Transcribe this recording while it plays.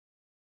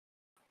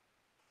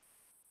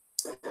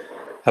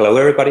Hello,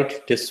 everybody,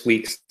 to this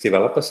week's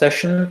developer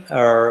session.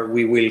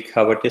 We will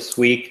cover this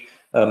week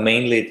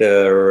mainly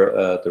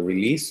the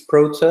release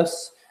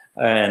process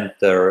and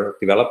the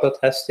developer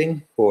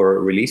testing for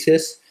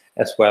releases,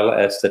 as well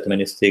as the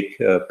deterministic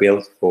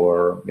build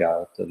for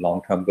the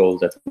long-term goal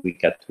that we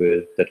get to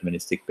a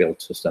deterministic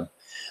build system.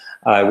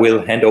 I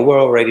will hand over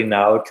already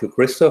now to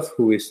Christoph,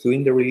 who is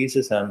doing the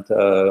releases,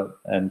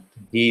 and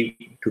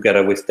he,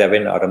 together with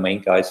Devin, are the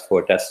main guys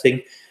for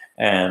testing.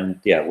 And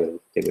they will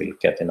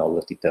get in all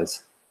the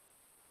details.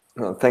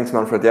 Thanks,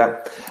 Manfred.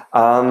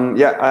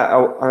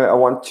 I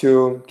want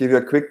to give you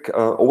a quick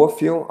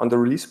overview on the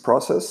release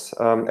process.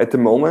 At the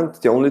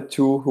moment, the only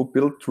two who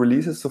built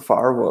releases so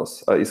far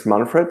is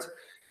Manfred.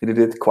 He did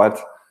it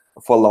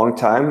for a long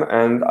time,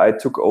 and I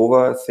took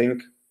over, I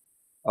think,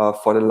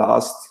 for the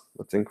last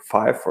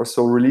 5 or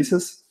so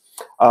releases.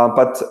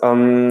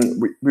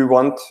 We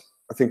want,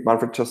 I think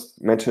Manfred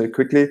just mentioned it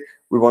quickly,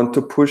 we want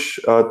to push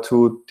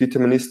to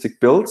deterministic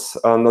builds.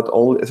 Not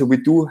only, so we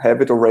do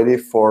have it already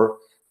for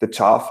the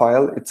jar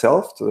file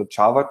itself, the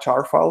Java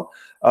jar file,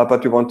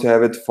 but we want to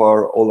have it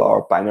for all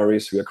our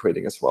binaries we are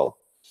creating as well.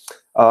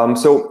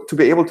 So to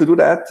be able to do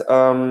that,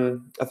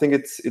 I think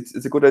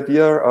it's a good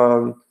idea.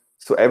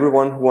 So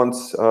everyone who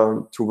wants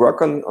to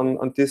work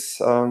on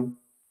this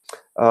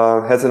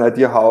has an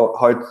idea how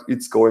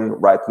it's going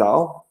right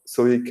now,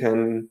 so you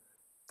can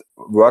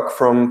work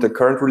from the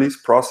current release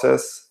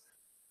process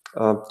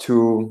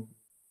to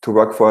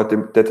work for the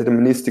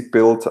deterministic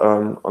build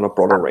on a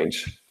broader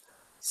range.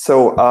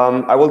 So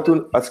I will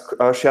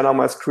share now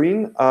my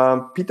screen.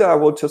 Peter, I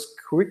will just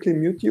quickly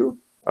mute you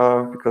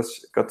because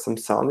you got some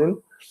sound in.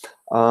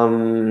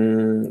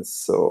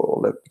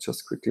 So let me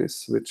just quickly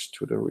switch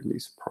to the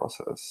release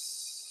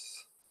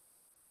process.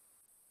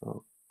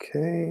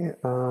 Okay.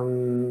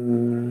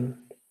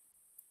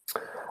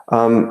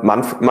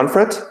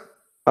 Manfred,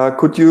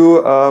 could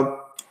you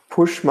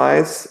push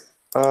my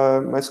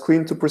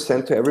screen to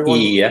present to everyone?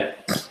 Yeah.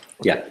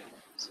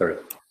 Sorry.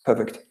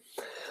 Perfect.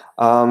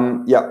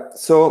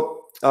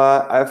 So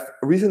I've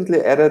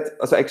recently added,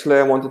 so actually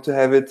I wanted to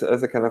have it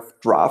as a kind of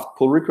draft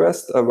pull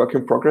request, a work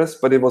in progress,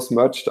 but it was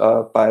merged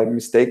by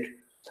mistake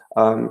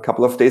a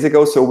couple of days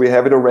ago. So we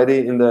have it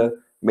already in the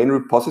main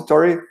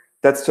repository.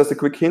 That's just a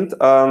quick hint.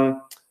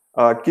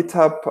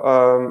 GitHub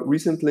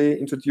recently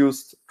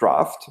introduced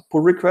draft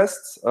pull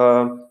requests.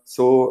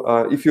 So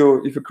if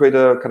you create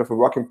a kind of a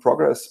work in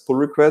progress pull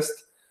request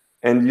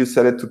and you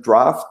set it to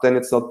draft, then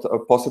it's not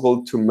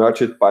possible to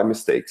merge it by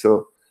mistake.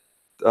 So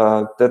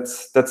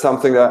that's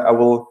something that I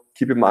will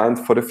keep in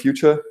mind for the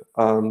future,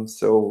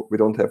 so we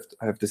don't have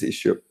this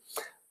issue.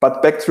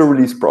 But back to the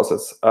release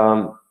process.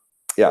 At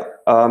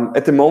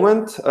the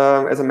moment,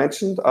 as I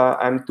mentioned,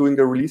 I'm doing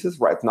the releases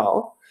right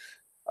now.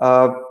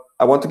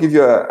 I want to give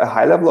you a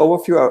high-level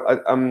overview.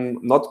 I'm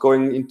not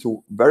going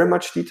into very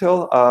much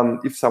detail.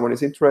 If someone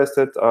is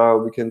interested,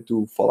 we can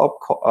do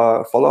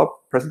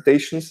follow-up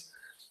presentations.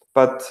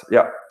 But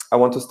I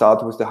want to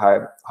start with the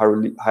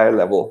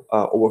high-level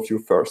overview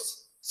first.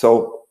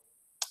 So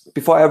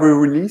before every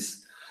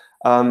release,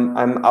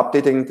 I'm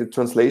updating the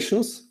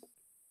translations.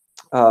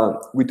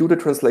 We do the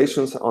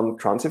translations on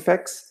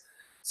Transifex.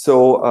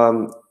 So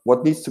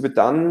what needs to be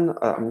done,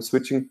 I'm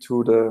switching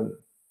to the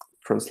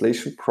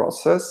translation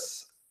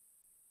process,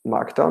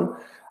 Markdown.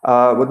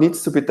 What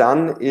needs to be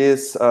done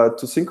is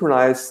to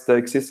synchronize the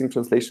existing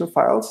translation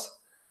files.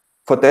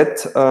 For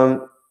that,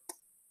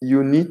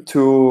 you need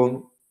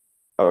to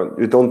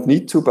you don't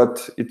need to,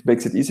 but it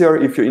makes it easier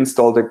if you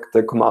install the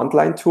command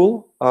line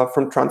tool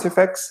from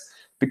Transifex,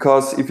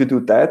 because if you do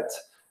that,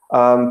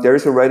 there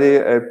is already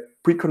a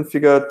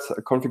pre-configured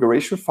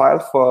configuration file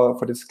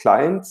for this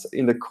client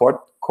in the core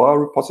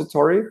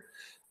repository,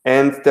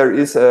 and there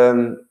is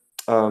a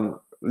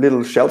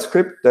little shell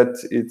script that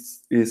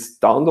is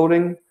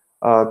downloading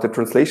the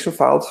translation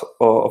files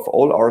of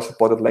all our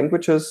supported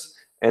languages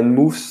and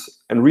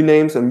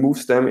renames and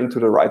moves them into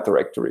the right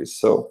directories.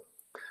 So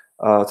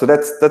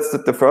that's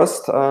the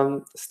first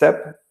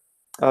step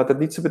that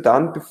needs to be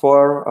done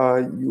before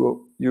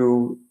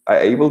you are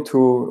able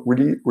to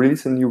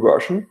release a new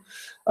version.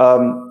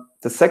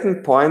 The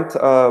second point,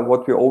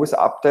 what we always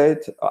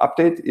update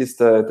is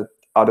the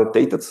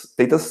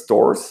data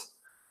stores.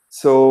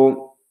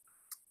 So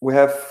we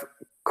have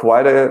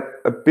quite a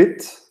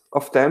bit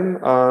of them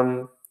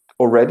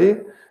already.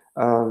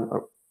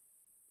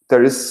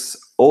 There is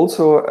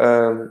also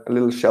a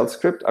little shell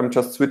script. I'm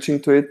just switching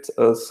to it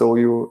so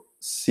you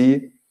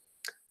see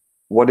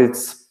what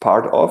it's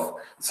part of.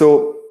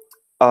 So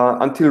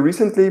until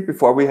recently,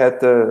 before we had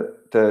the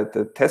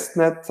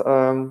testnet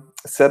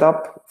set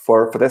up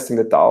for testing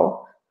the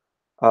DAO,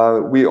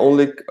 we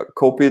only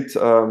copied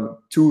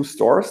 2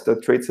 stores, the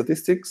trade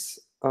statistics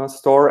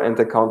store and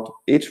the count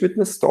age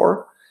witness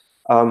store.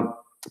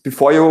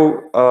 Before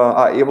you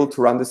are able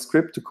to run the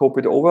script to copy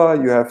it over,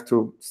 you have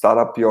to start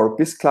up your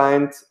Bisq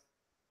client,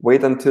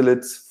 wait until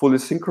it's fully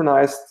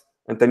synchronized,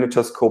 and then you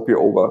just copy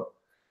over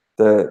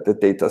the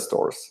data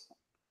stores.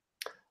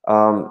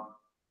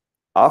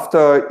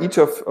 After each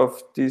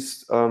of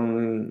these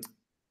 2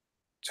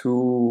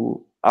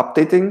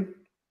 updating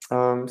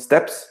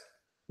steps.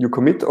 You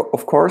commit,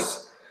 of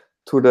course,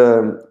 to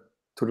the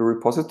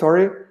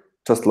repository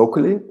just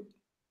locally.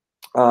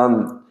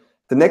 The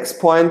next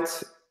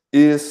point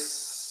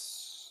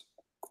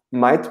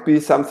might be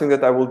something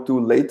that I will do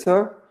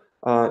later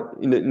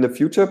in the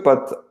future,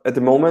 but at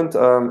the moment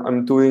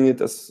I'm doing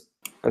it as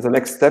a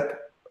next step.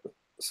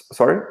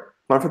 Sorry,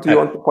 Manfred, do you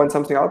want to point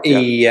something out?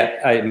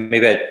 Yeah,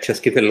 maybe I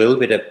just give a little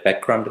bit of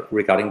background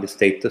regarding this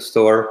data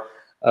store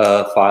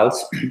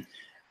files.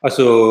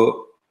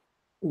 Also,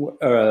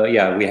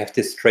 yeah, we have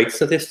this trade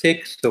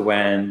statistics. So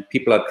when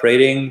people are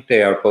trading,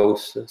 they are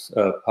both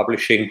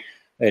publishing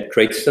a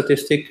trade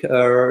statistic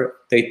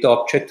data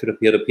object to the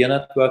peer-to-peer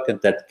network, and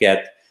that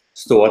get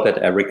stored at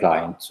every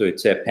client. So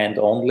it's a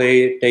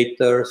append-only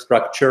data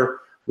structure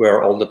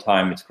where all the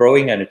time it's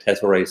growing, and it has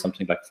already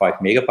something like 5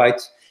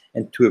 megabytes.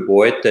 And to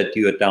avoid that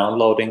you are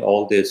downloading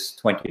all this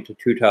 20 to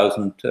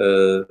 2,000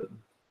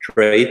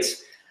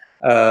 trades,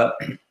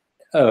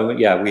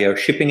 yeah, we are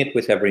shipping it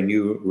with every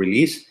new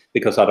release,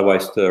 because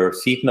otherwise the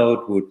seed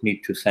node would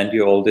need to send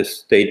you all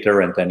this data,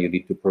 and then you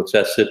need to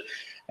process it.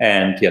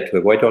 And yeah, to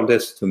avoid all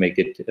this, to make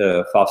it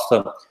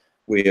faster,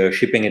 we are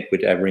shipping it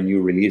with every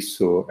new release.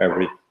 So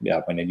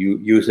when a new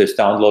user is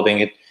downloading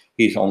it,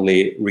 he's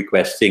only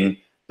requesting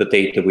the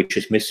data which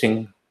is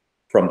missing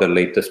from the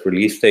latest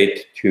release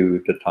date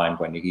to the time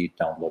when he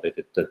downloaded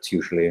it. That's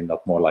usually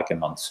not more like a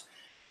month.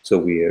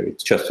 So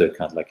it's just a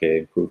kind of like an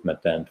improvement.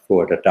 And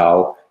for the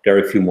DAO, there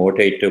are a few more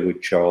data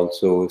which are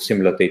also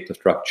similar data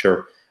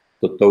structure.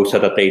 So those are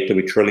the data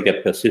which really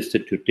get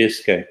persisted to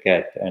disk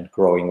and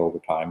growing over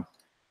time.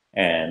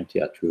 And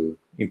yeah, to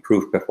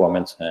improve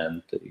performance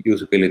and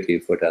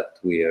usability for that,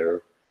 we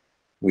are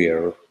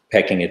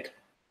packing it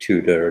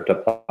to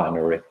the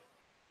binary.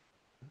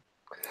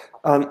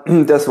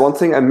 There's one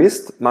thing I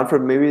missed,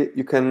 Manfred. Maybe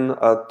you can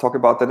talk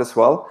about that as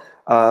well,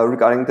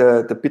 regarding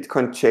the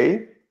Bitcoin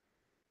J,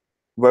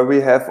 where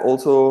we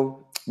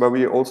also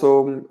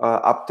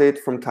update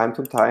from time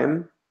to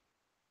time.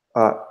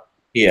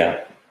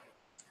 Yeah,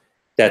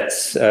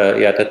 that's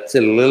a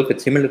little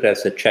bit similar.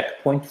 There's a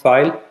checkpoint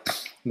file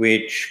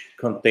which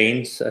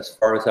contains, as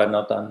far as I'm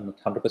not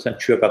 100%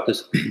 sure about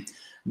this,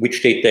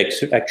 which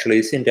data actually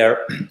is in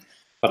there,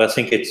 but I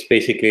think it's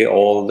basically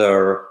all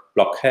the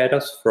block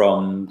headers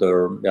from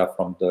the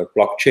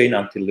blockchain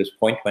until this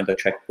point when the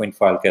checkpoint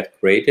file gets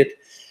created.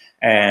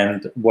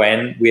 And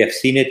when we have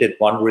seen it at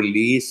one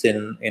release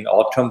in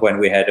autumn, when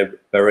we had a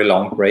very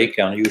long break,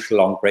 unusual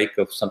long break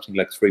of something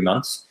like 3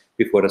 months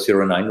before the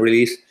 0.9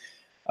 release,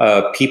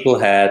 people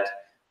had,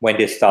 when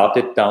they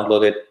started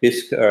downloaded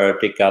Bisq,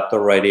 they got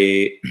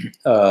already,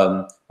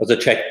 the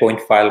checkpoint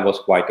file was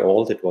quite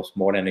old. It was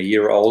more than a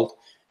year old.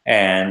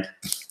 And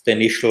the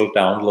initial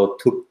download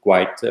took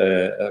quite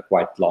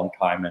long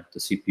time, and the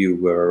CPU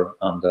were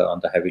under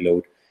heavy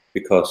load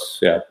because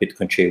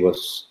Bitcoin J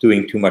was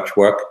doing too much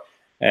work.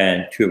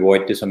 And to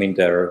avoid this, I mean,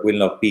 there will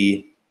not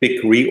be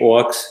big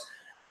reorgs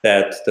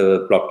that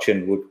the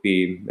blockchain would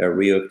be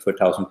reorged for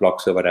 1,000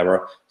 blocks or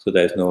whatever. So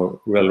there's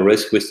no real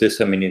risk with this.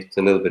 I mean, it's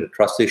a little bit of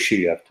trust issue.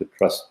 You have to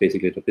trust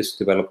basically the Bisq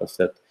developers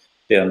that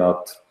they are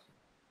not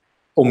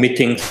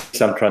omitting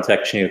some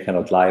transaction. You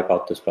cannot lie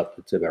about this, but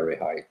it's a very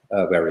high,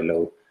 very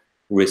low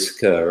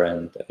risk,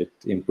 and it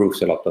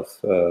improves a lot of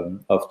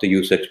the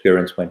user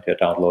experience when they're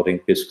downloading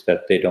Bisq,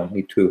 that they don't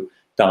need to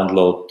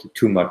download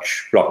too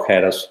much block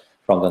headers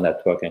from the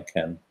network and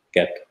can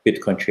get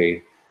Bitcoin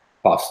J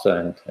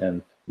faster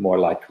and more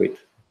lightweight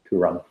to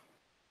run.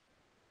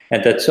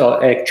 And that's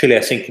actually,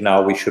 I think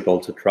now we should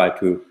also try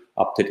to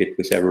update it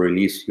with every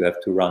release. You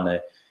have to run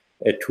a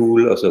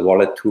tool as a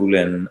wallet tool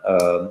in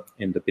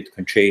the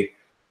Bitcoin J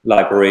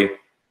library,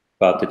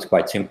 but it's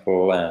quite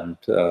simple. And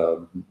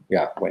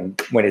yeah,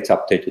 when it's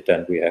updated,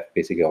 then we have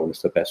basically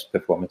always the best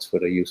performance for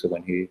the user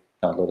when he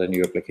downloads a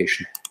new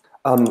application.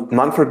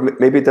 Manfred,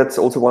 maybe that's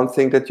also one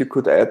thing that you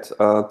could add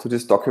to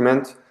this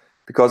document,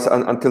 because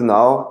until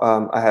now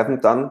I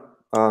haven't done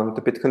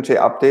the Bitcoin J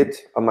update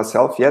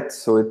myself yet.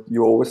 So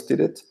you always did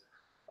it.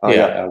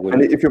 Yeah.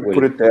 And if you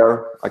put it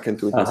there, I can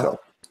do it myself.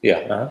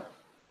 Yeah.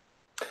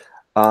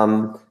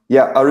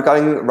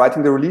 Regarding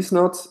writing the release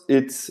notes,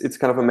 it's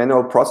kind of a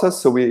manual process.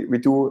 So we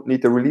do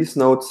need the release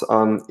notes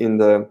in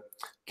the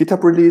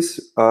GitHub release.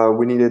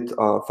 We need it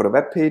for the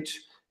web page,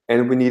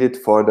 and we need it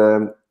for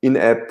the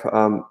in-app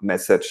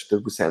message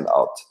that we send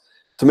out.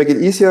 To make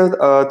it easier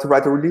to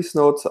write the release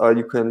notes,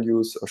 you can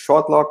use a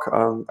short log.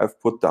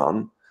 I've put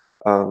down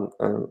a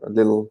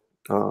little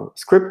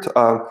script.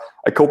 I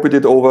copied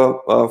it over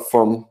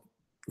from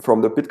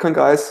the Bitcoin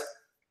guys.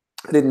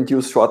 I didn't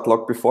use short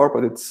log before,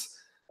 but it's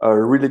a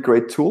really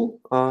great tool,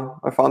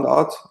 I found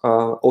out.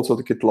 Also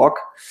the git log.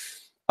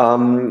 But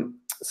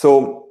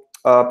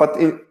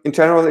in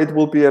general, it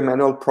will be a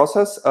manual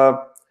process.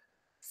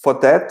 For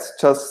that,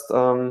 just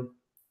a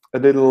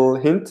little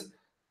hint.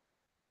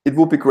 It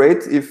would be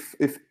great if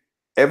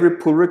every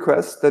pull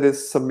request that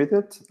is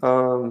submitted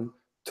to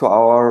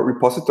our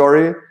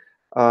repository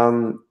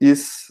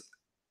is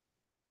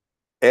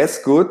as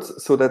good,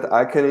 so that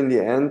I can in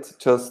the end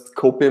just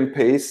copy and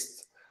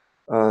paste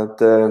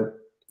the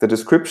the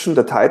description,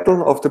 the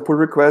title of the pull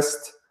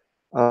request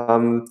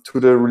to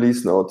the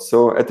release notes.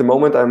 So at the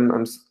moment,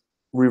 I'm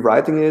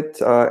rewriting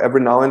it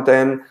every now and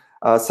then.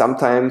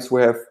 Sometimes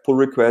we have pull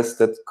requests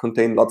that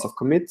contain lots of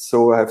commits,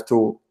 so I have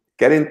to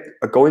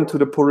go into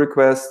the pull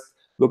request,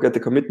 look at the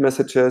commit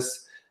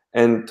messages,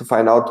 and to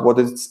find out what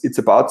it's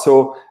about.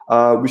 So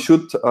we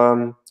should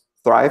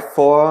thrive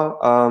for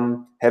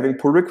having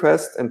pull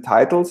requests and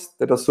titles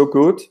that are so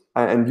good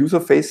and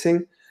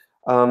user-facing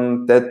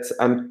that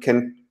I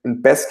can,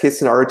 in best case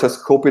scenario,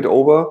 just copy it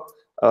over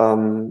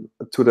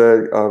to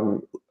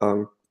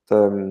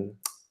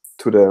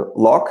the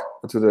log,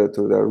 to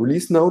the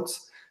release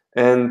notes,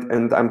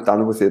 and I'm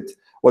done with it.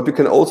 What we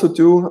can also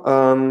do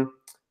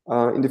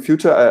in the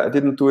future, I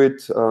didn't do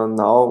it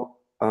now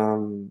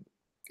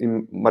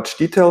in much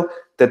detail,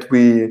 that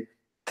we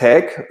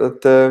tag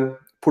the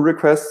pull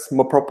requests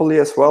more properly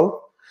as well.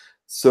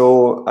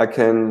 So I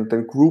can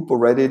then group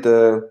already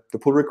the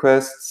pull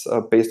requests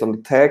based on the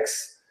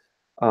tags.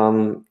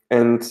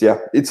 And yeah,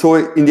 so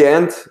in the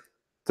end,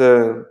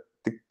 the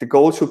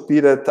goal should be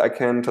that I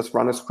can just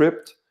run a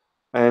script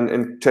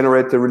and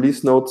generate the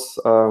release notes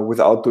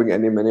without doing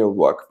any manual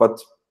work.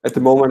 But at the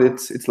moment,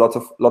 it's lots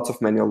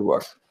of manual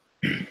work.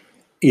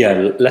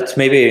 Yeah, let's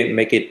maybe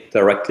make it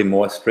directly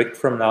more strict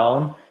from now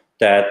on.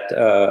 That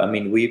I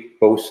mean, we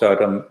both are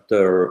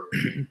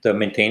the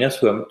maintainers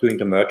who are doing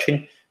the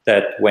merging.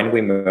 That when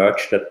we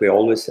merge, that we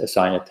always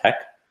assign a tag,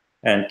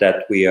 and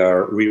that we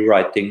are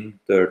rewriting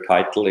the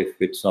title if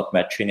it's not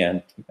matching,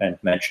 and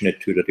mention it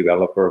to the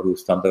developer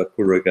who's done the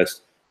pull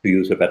request to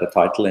use a better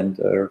title in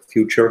the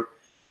future,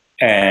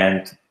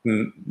 and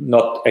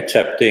not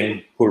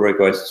accepting pull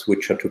requests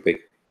which are too big.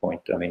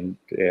 Point. I mean,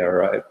 they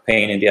are a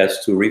pain in the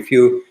ass to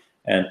review,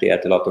 and they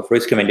add a lot of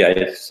risk. I mean,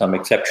 there are some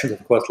exceptions,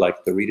 of course,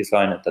 like the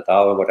redesign and the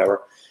DAO or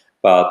whatever.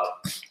 But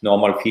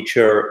normal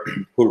feature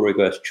pull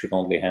request should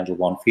only handle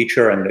one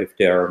feature, and if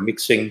they are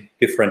mixing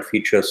different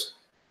features,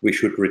 we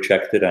should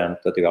reject it, and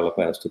the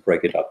developer has to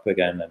break it up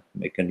again and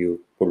make a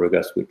new pull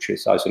request which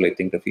is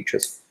isolating the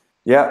features.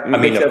 Yeah, I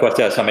mean, of course,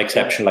 there are some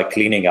exceptions like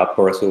cleaning up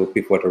or so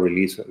before the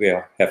release. We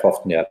have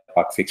often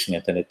bug fixing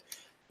it and it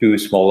too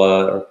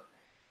smaller.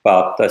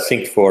 But I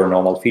think for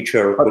normal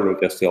feature pull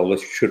requests, they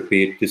always should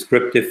be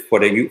descriptive for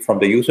from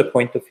the user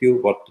point of view.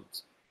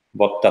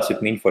 What does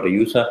it mean for the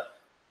user,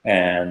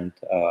 and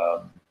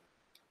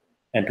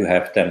to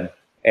have them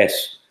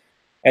as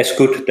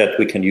good that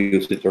we can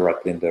use it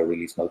directly in the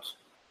release notes.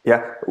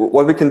 Yeah,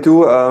 what we can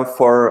do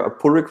for a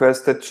pull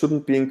request that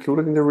shouldn't be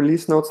included in the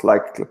release notes,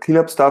 like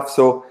cleanup stuff.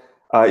 So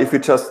if we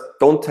just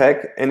don't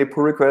tag any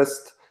pull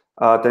request,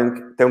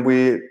 then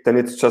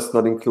it's just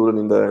not included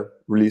in the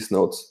release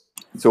notes.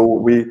 So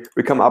we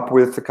come up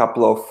with a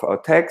couple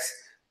of tags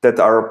that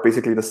are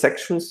basically the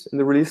sections in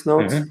the release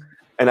notes,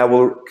 and I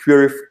will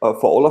query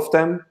for all of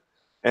them.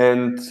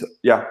 And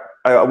yeah,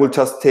 I will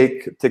just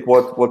take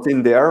what's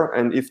in there,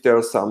 and if there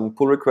are some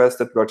pull requests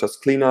that were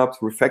just cleanups,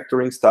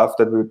 refactoring stuff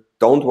that we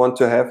don't want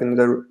to have in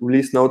the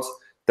release notes,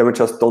 then we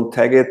just don't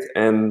tag it,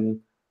 and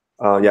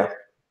yeah,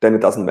 then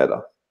it doesn't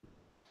matter.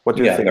 What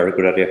do you think? Yeah, very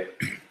good idea.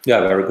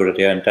 Yeah, very good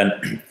idea. And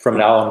then from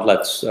now on,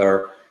 let's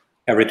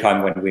every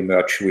time when we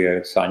merge, we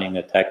are assigning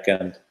a tag,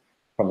 and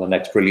from the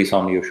next release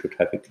on, you should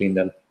have it clean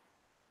then.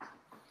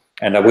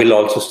 And I will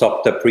also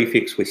stop the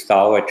prefix with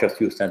DAO. I just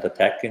use then the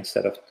tag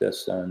instead of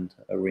this, and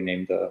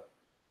rename the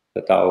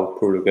DAO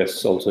pull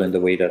requests also in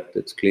the way that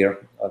it's clear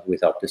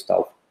without this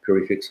DAO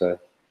prefix.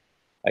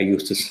 I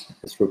use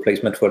this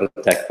replacement for the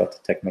tag, but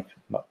the tag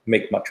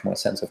make much more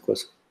sense, of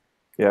course.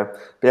 Yeah.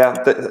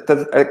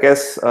 I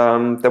guess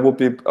that would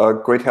be a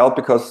great help,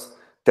 because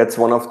that's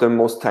one of the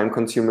most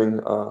time-consuming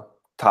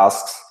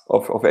tasks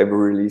of every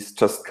release,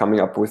 just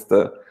coming up with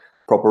the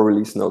proper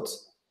release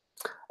notes.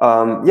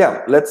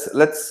 Yeah,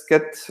 let's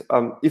get,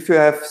 if you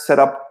have set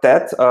up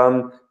that,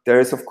 there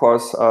is, of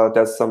course,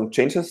 there's some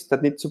changes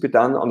that need to be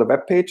done on the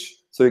web page,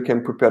 so you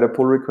can prepare the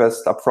pull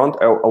request up front.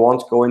 I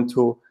won't go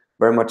into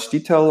very much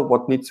detail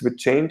what needs to be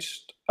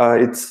changed.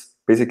 It's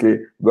basically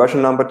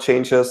version number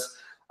changes.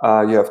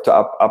 You have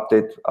to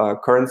update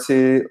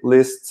currency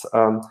lists.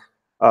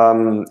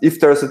 If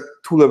there's a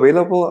tool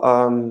available,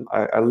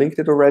 I linked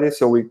it already.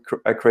 So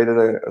I created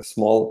a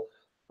small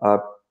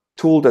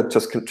tool that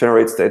just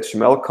generates the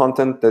HTML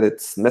content that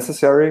it's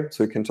necessary.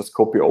 So you can just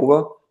copy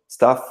over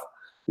stuff.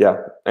 Yeah,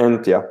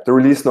 and yeah, the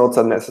release notes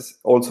are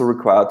also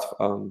required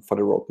for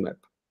the roadmap.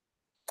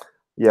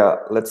 Yeah,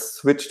 let's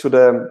switch to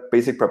the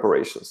basic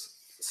preparations.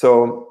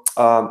 So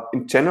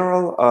in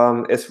general,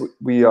 as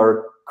we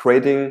are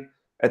creating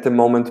at the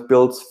moment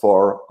builds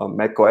for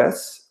Mac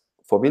OS,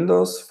 for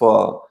Windows,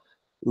 for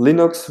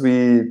Linux,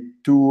 we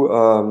do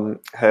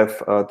have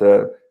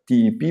the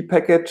DEB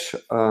package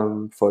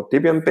for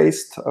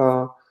Debian-based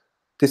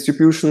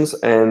distributions,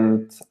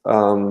 and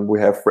we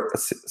have,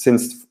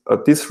 since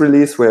this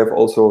release, we have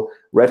also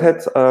Red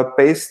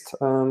Hat-based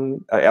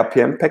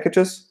RPM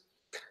packages.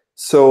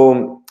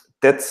 So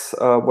that's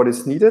what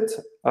is needed.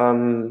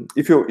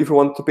 If you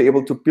want to be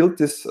able to build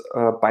these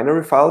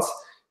binary files,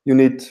 you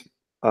need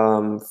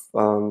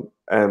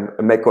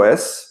a Mac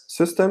OS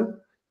system.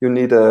 you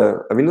need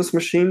a Windows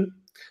machine.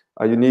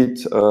 You need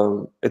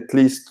at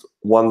least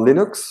one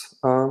Linux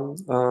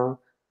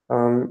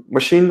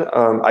machine.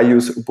 I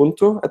use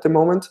Ubuntu at the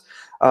moment.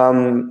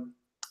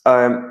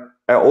 I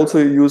also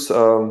use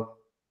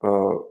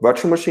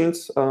virtual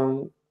machines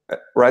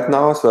right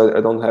now, so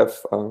I don't have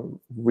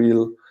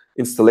real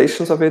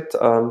installations of it.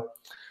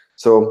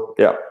 So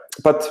yeah,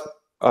 but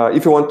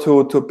if you want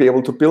to be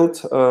able to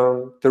build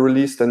the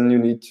release, then you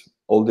need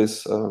all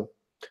these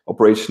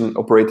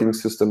operating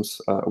systems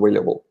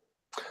available.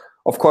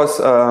 Of course,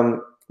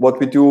 what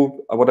I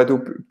do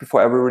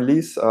before every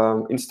release,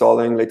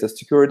 installing latest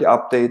security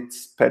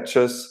updates,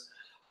 patches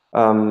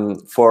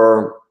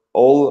for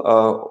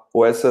all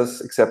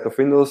OSs except of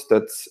Windows.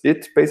 That's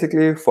it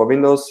basically. For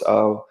Windows,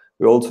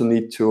 we also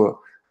need to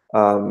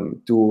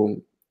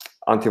do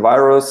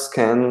antivirus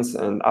scans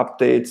and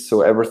updates,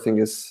 so everything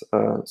is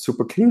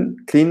super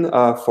clean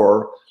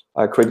for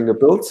creating the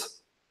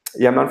builds.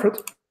 Yeah, Manfred?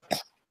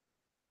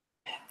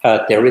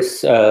 There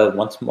is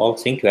one small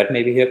thing to add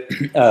maybe here.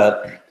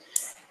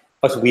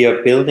 Because we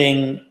are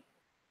building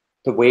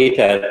the way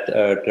that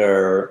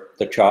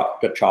the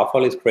jar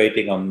file is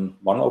creating on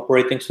one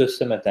operating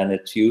system, and then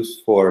it's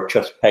used for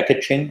just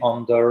packaging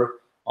on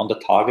the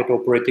target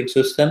operating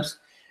systems.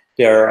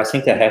 I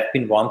think there have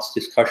been once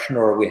discussion,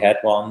 or we had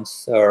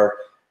once a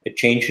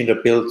change in the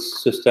build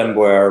system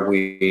where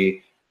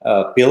we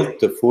built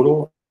the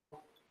full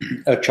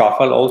jar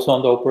file also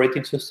on the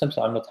operating system.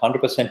 So I'm not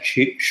 100%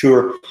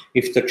 sure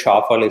if the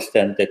jar file is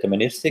then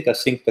deterministic. I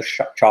think the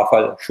jar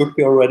file should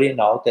be already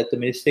now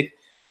deterministic,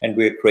 and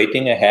we're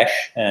creating a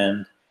hash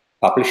and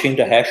publishing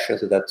the hash.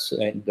 So that's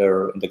in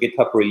the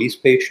GitHub release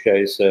page.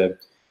 There is a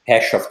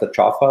hash of the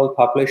jar file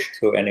published,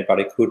 so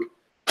anybody could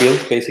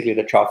build basically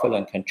the jar file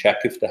and can check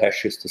if the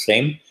hash is the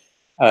same.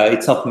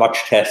 It's not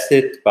much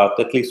tested, but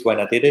at least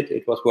when I did it,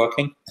 it was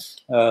working.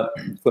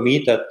 For me,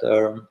 that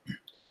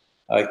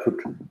I could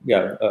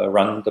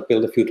run the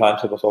build a few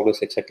times. It was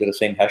always exactly the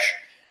same hash.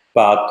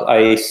 But I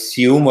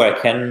assume, or I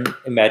can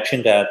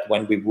imagine, that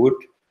when we would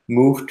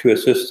move to a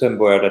system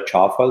where the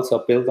jar files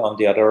are built on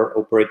the other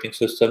operating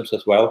systems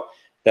as well,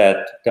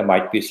 that there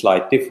might be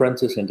slight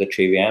differences in the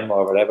JVM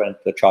or whatever, and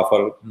the jar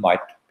file might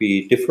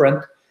be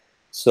different.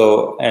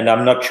 So, and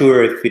I'm not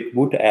sure if it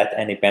would add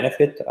any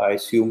benefit. I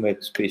assume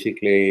it's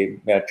basically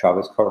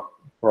Java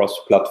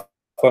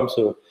cross-platform,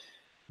 so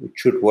it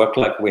should work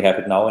like we have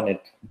it now, and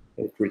it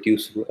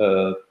reduces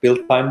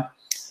build time.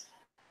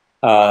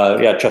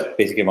 Just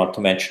basically want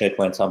to mention it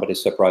when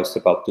somebody's surprised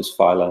about this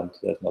file and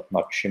there's not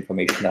much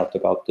information out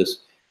about this.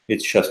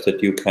 It's just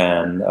that you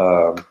can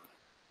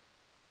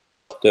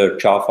the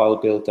jar file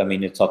build. I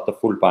mean, it's not the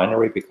full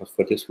binary, because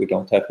for this we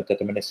don't have a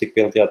deterministic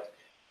build yet,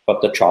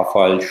 but the jar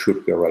file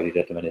should be already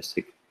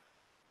deterministic,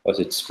 because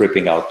it's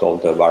stripping out all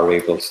the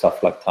variable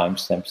stuff like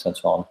timestamps and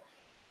so on.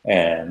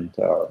 And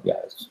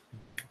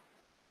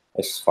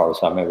as far as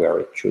I'm aware,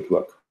 it should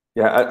work.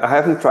 Yeah, I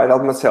haven't tried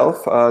out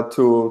myself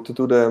to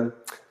do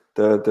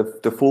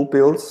the full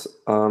builds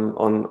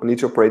on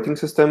each operating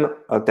system.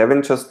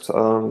 Devin just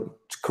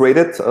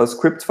created a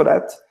script for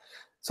that.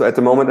 So at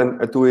the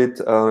moment, I do it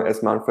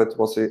as Manfred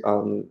was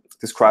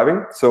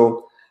describing.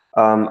 So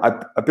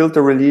I built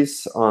a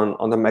release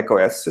on the Mac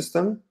OS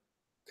system.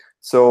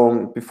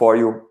 So before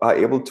you are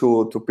able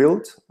to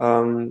build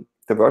the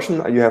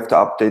version, you have to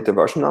update the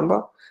version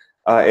number,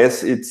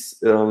 as it's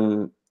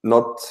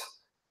not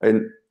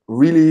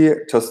really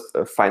just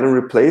a final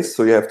replace.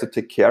 So you have to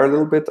take care a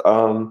little bit.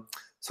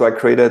 So I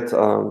created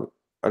a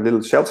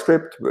little shell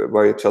script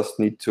where you just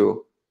need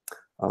to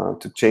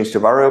change the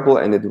variable,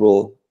 and it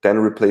will then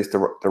replace the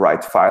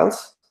right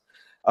files.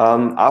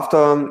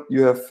 After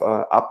you have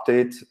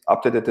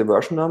updated the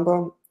version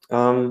number,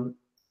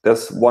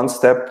 there's one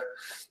step.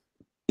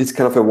 It's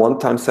kind of a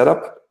one-time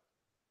setup.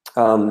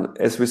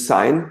 As we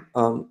sign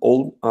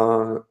all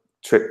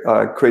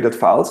created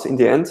files in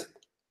the end,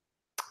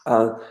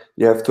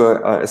 you have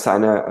to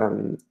assign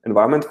an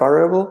environment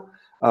variable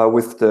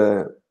with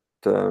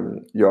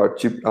your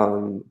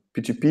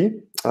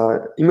PGP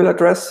email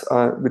address,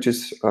 which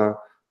is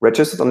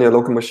registered on your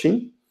local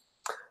machine.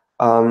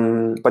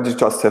 But you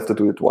just have to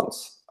do it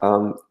once.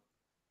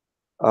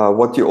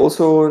 What you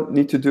also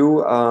need to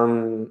do,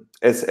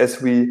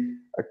 as we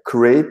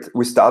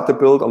start the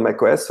build on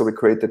macOS, so we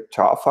create the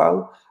jar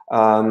file,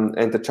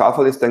 and the jar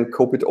file is then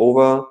copied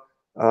over,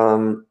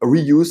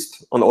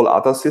 reused on all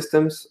other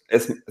systems.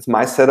 As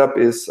my setup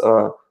is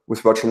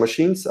with virtual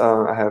machines,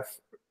 I have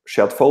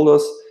shared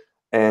folders,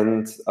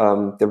 and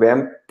the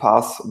VM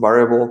path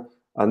variable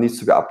needs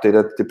to be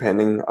updated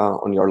depending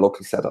on your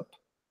local setup.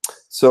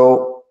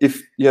 So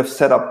if you have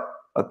set up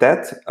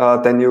that,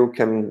 then you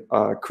can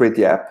create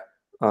the app,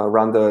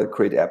 run the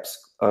create apps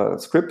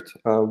script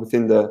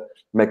within the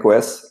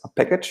macOS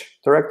package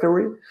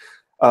directory.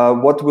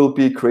 What will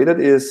be created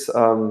is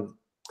the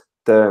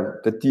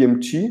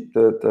DMG,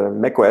 the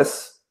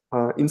macOS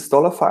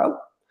installer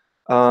file,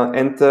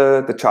 and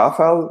the jar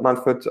file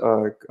Manfred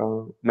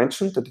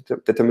mentioned, the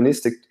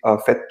deterministic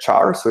fat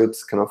jar. So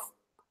it's kind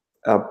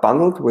of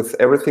bundled with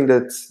everything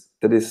that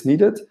is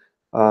needed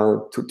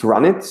to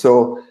run it.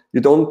 So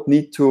you don't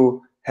need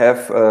to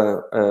have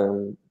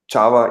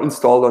Java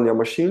installed on your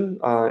machine.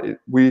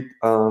 We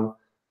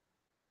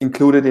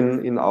included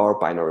in our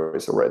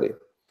binaries already.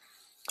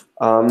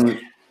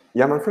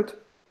 Yeah, Manfred?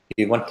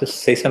 You want to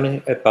say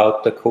something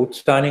about the code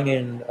signing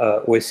in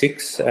OS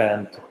X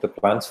and the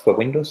plans for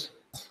Windows?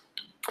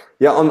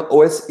 Yeah, on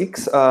OS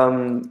X,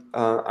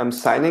 I'm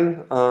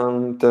signing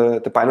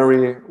the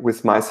binary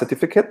with my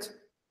certificate.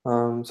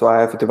 So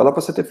I have a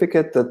developer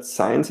certificate that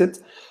signs it.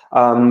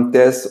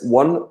 There's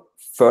one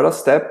further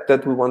step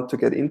that we want to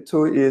get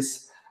into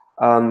is,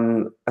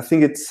 I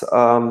think it's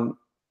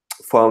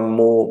for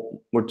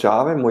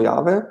Mojave,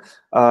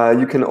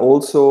 you can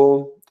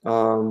also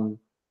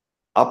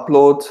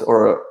upload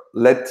or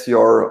let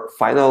your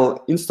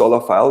final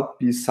installer file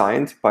be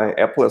signed by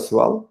Apple as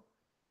well,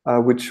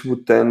 which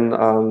would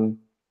then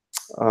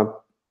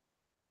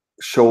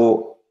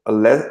show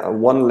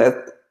one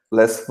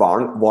less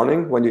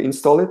warning when you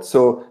install it.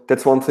 So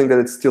that's one thing that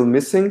it's still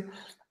missing.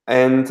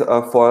 And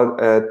for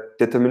a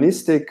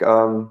deterministic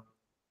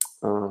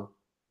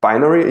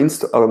binary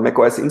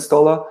macOS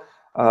installer,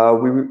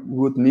 we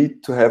would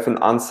need to have an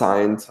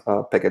unsigned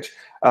package.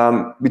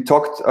 We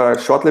talked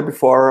shortly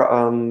before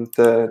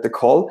the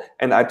call,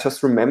 and I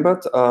just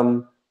remembered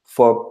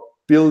for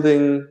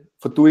doing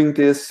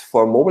this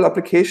for mobile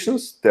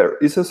applications, there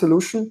is a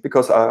solution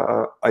because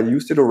I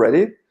used it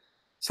already.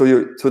 So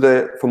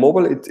for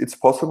mobile, it's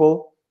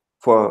possible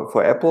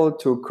for Apple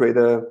to create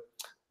a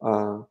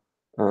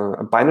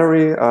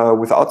binary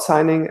without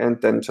signing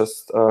and then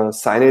just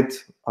sign it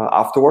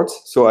afterwards.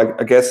 So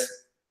I guess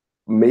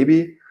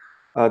maybe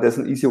there's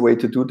an easier way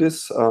to do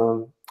this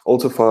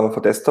also for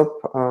desktop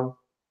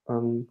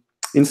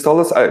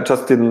installers. I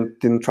just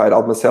didn't try it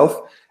out myself,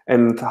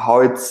 and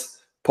how it's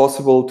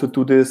possible to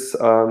do this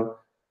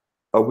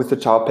with the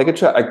Java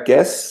packager. I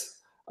guess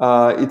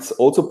it's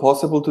also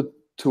possible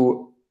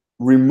to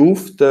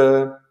remove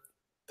the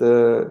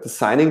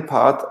signing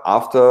part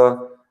after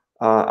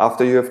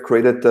you have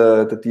created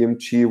the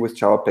DMG with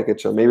Java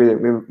packager.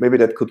 Maybe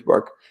that could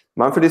work.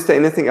 Manfred, is there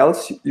anything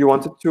else you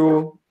wanted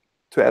to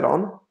add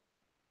on?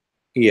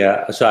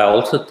 Yeah, so I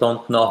also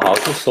don't know how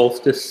to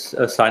solve this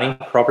signing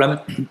problem,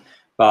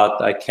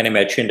 but I can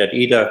imagine that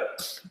either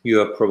you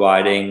are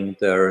providing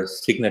the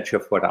signature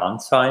for the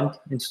unsigned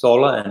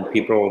installer, and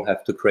people will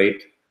have to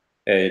create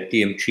a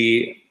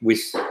DMG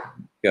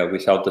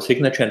without the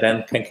signature and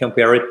then can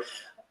compare it.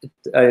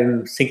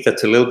 I think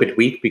that's a little bit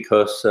weak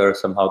because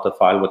somehow the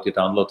file what you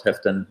download have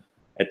then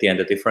at the end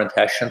a different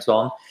hash and so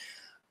on.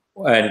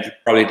 And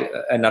probably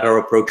another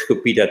approach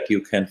could be that you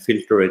can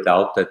filter it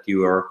out, that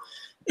you are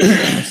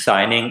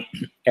signing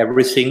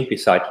everything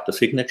besides the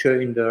signature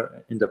in the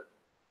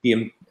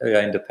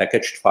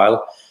packaged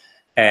file,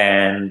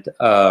 and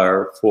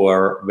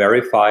for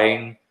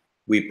verifying,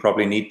 we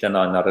probably need then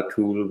another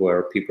tool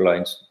where people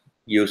are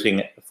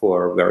using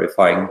for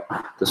verifying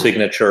the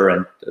signature,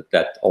 and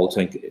that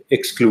also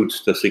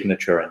excludes the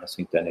signature. And I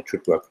think then it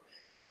should work.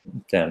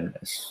 Then,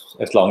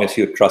 as long as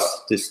you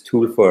trust this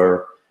tool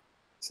for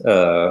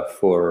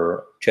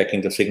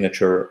checking the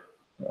signature,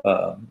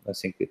 I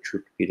think it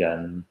should be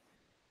then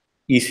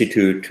easy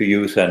to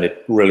use, and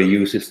it really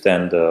uses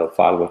then the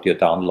file what you're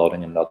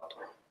downloading and not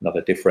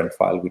a different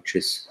file, which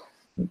is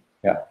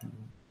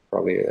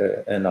probably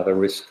another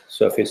risk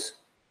surface.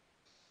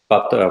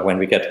 But when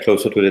we get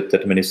closer to the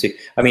deterministic,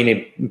 I mean,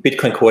 in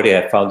Bitcoin Core, they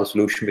have found a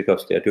solution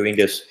because they're doing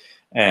this,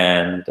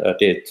 and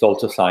it's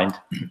also signed.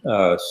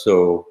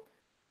 So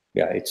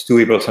yeah, it's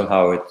doable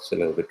somehow. It's a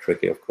little bit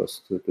tricky, of course,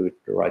 to do it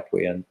the right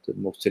way and the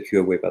most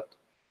secure way, but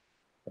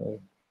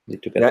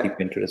need to get deep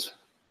into this.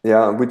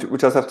 Yeah, we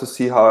just have to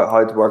see how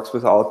it works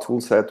with our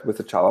tool set, with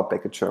the Java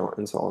packager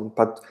and so on.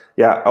 But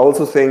yeah, I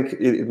also think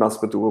it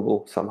must be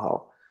doable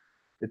somehow.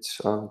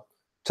 It's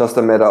just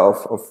a matter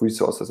of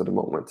resources at the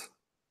moment.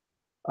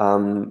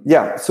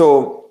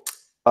 So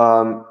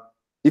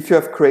if you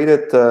have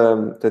created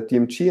the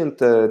DMG and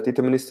the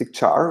deterministic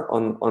jar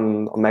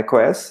on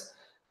macOS,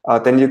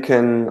 then you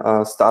can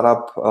start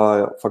up,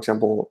 for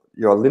example,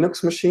 your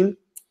Linux machine.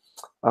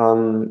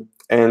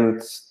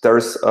 And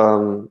there's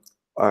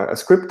a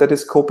script that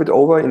is copied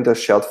over in the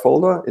shared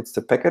folder. It's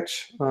the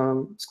package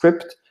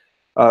script,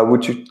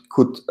 which you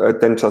could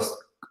then just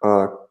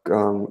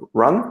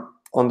run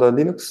on the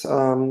Linux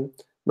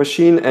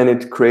machine, and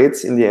it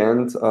creates in the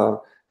end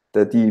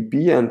the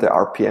DEB and the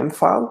RPM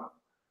file.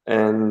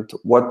 And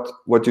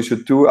what you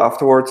should do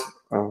afterwards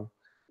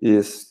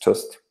is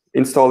just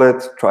install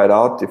it, try it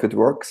out if it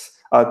works.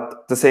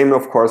 The same,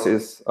 of course,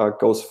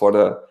 goes for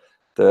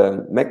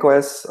the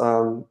macOS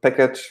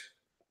package.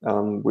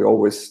 We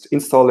always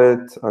install it,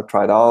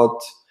 try it out,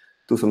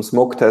 do some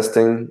smoke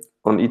testing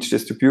on each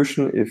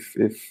distribution if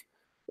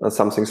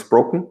something's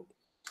broken.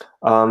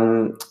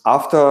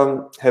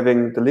 After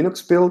having the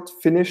Linux build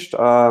finished,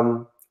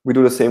 we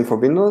do the same for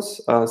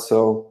Windows.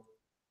 So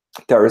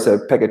there is a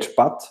package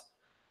bat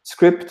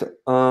script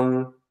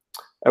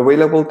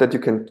available that you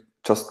can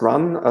just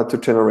run to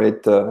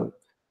generate the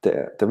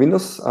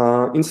Windows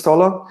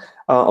installer.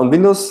 On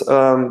Windows,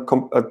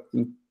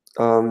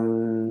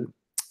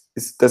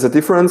 there's a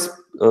difference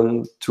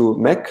to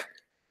Mac.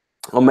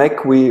 On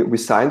Mac, we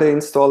sign the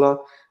installer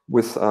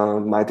with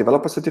my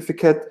developer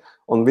certificate.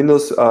 On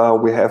Windows,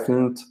 we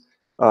haven't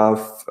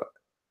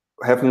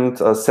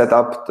set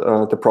up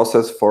the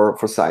process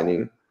for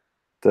signing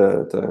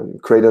the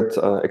created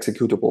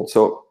executable.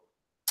 So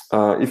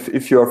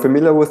if you are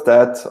familiar with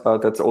that,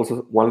 that's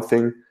also one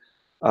thing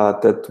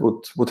that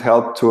would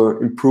help to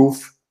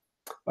improve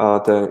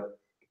the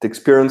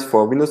experience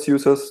for Windows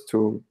users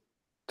to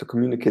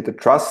communicate the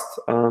trust,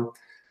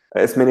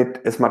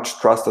 as much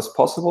trust as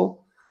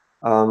possible.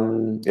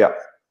 Yeah.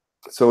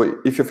 So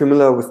if you're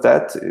familiar with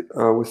that,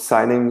 with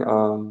signing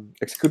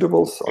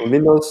executables on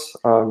Windows,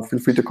 feel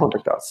free to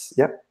contact us.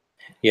 Yeah.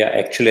 Yeah,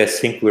 actually, I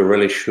think we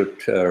really should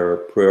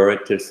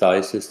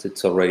prioritize this.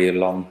 It's already a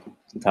long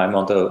time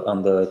on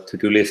the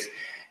to-do list,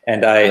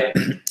 and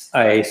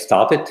I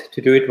started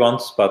to do it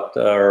once, but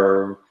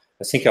I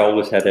think I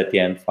always had at the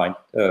end find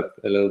a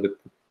little bit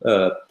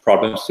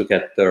problems to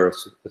get the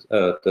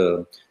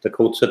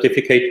code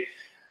certificate.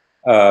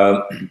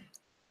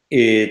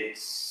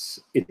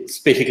 It's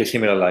basically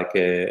similar like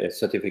a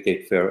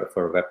certificate for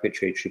a web page,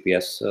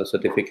 HTTPS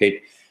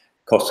certificate.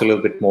 Costs a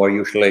little bit more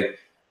usually,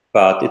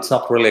 but it's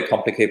not really a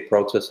complicated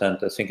process, and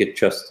I think it's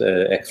just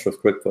extra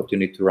script what you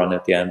need to run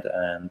at the end,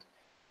 and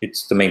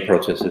it's the main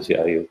process is,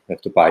 yeah, you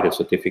have to buy the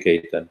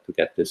certificate and to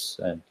get this,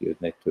 and you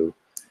need to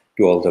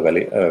do all the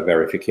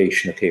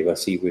verification,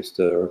 KYC with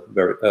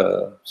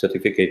the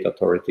certificate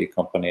authority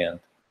company, and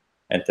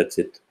that's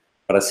it.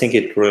 But I think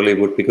it really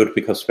would be good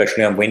because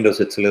especially on Windows,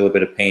 it's a little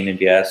bit of pain in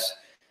the ass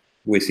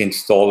with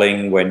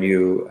installing when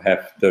you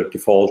have the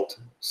default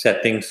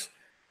settings,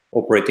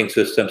 operating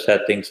system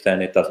settings,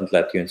 then it doesn't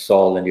let you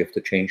install and you have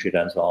to change it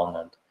and so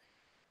on.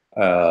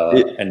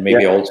 And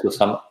maybe also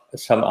some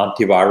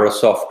antivirus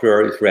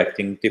software is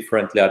reacting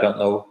differently. I don't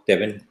know.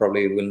 Devin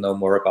probably will know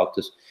more about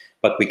this.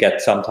 But we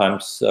get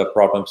sometimes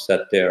problems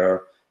that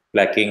they're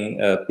flagging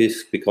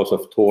Bisq because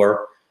of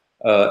Tor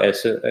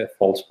as a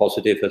false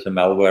positive, as a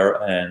malware,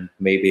 and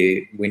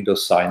maybe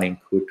Windows signing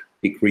could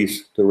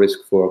decrease the risk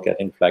for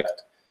getting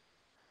flagged.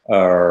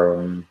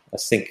 I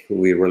think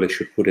we really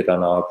should put it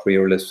on our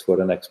priority list for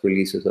the next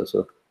releases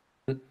also.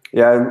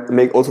 Yeah,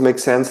 it also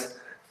makes sense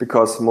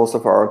because most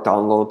of our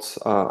downloads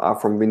are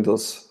from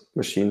Windows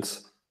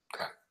machines.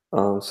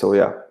 So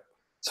yeah,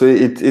 so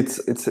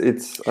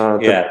it's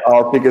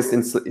our biggest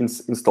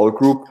install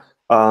group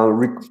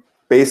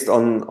based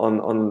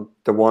on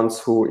the ones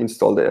who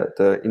install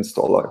the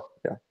installer.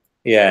 Yeah.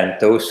 Yeah, and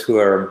those who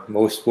are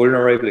most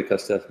vulnerable,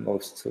 because the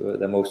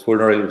most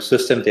vulnerable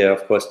system, they are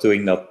of course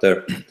doing not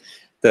the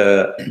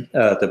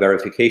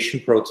verification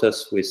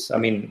process with, I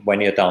mean, when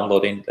you're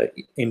downloading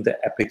in the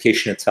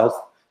application itself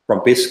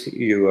from Bisq,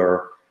 you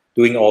are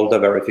doing all the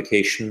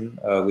verification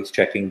with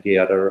checking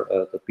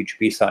the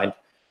PGP signed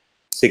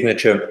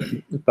signature.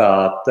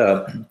 But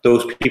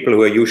those people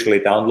who are usually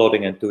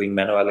downloading and doing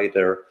manually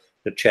the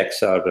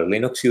checks are the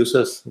Linux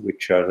users,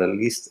 which are the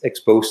least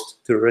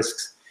exposed to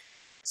risks.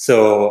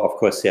 So of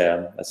course,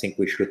 yeah, I think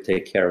we should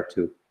take care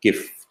to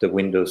give the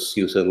Windows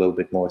user a little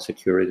bit more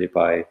security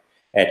by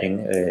adding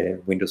a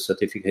Windows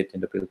certificate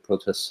in the build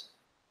process.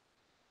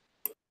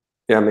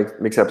 Yeah,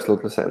 makes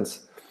absolutely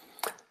sense.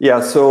 Yeah,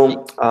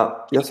 so,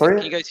 yeah, sorry?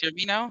 Can you guys hear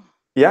me now?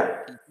 Yeah,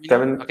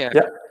 Devin, okay.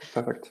 Yeah,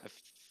 perfect. I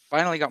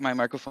finally got my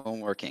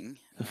microphone working.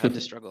 I had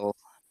to struggle,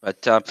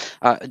 but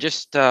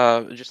just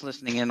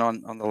listening in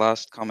on the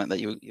last comment that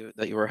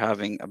you were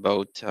having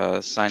about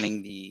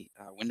signing the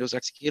Windows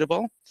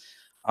executable.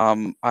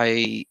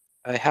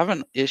 I have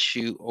an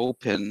issue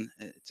open.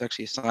 It's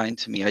actually assigned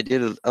to me. I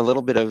did a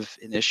little bit of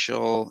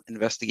initial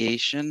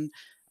investigation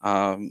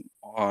on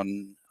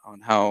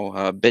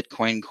how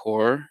Bitcoin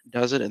Core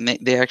does it, and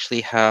they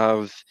actually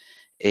have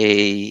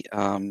a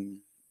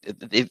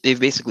they've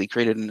basically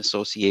created an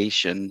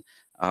association.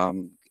 I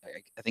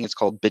think it's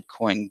called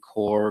Bitcoin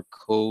Core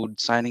Code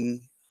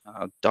Signing.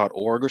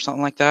 .org or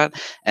something like that,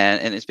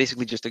 and it's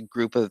basically just a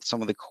group of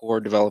some of the core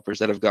developers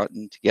that have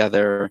gotten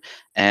together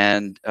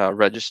and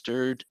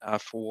registered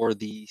for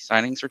the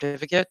signing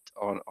certificate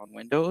on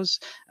Windows.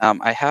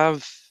 I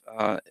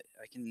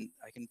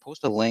can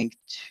post a link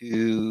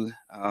to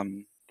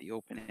the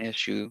open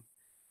issue.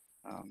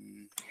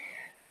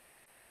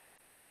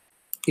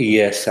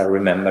 Yes, I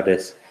remember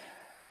this.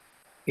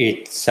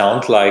 It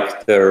sounds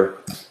like the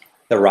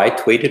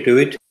right way to do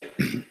it.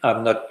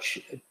 I'm not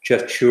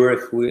just sure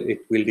if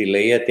it will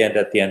delay at the end.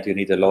 At the end, you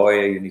need a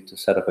lawyer, you need to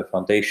set up a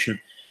foundation.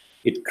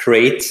 It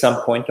creates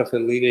some point of a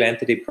legal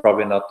entity,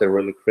 probably not the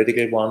really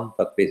critical one,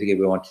 but basically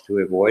we wanted to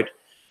avoid.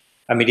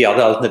 I mean, the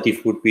other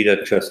alternative would be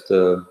that just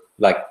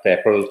like the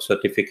Apple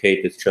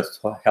certificate is just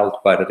held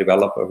by the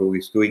developer who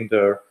is doing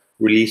the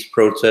release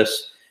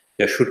process.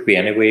 There should be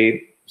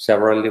anyway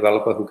several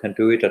developers who can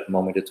do it. At the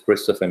moment, it's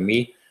Christoph and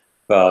me,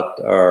 but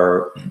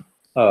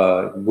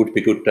would be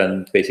good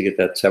then basically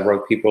that several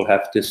people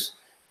have this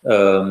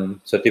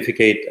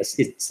certificate.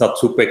 It's not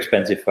super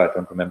expensive. I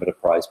don't remember the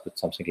price, but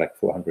something like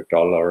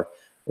 $400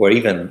 or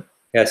even,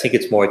 yeah, I think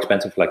it's more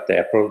expensive like the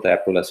Apple. The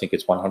Apple, I think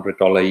it's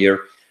 $100 a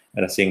year.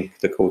 and I think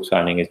the code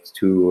signing is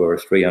 $200 or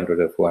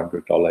 $300 or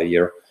 $400 a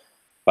year.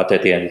 But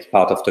at the end, it's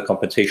part of the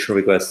compensation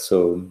request,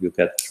 so you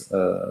get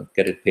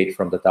it paid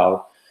from the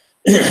DAO.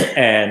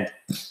 And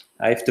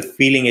I have the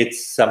feeling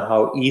it's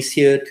somehow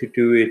easier to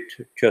do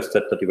it just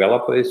that the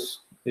developer is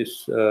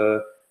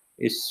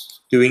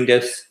doing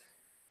this.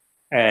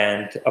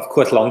 And of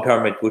course, long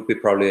term, it would be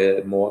probably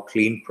a more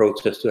clean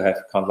process to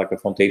have kind of like a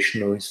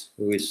foundation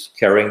who is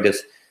carrying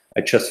this.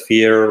 I just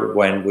fear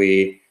when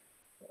we,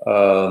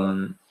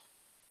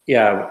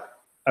 yeah,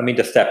 I mean,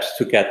 the steps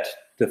to get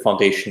the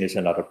foundation is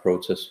another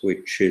process,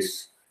 which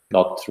is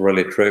not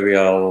really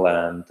trivial.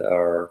 And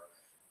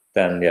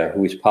then, yeah,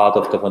 who is part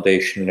of the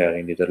foundation?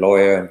 You need a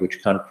lawyer in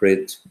which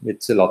country.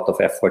 It's a lot of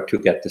effort to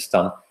get this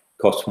done.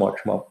 Costs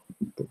much more,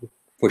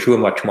 for sure,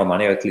 much more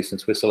money. At least in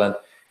Switzerland,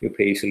 you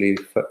pay easily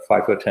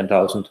 5,000 or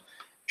 10,000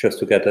 just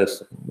to get a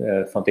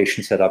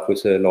foundation set up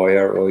with a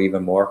lawyer, or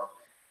even more.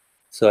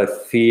 So I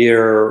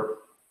fear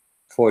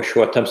for a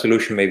short-term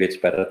solution, maybe it's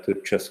better to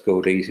just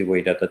go the easy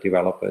way that the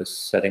developer is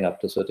setting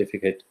up the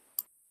certificate.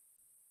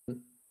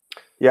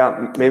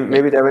 Yeah,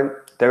 maybe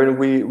Darren,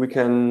 we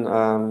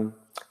can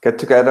get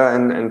together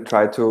and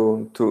try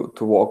to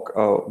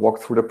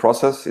walk through the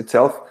process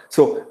itself.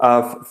 So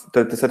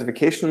the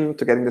certification,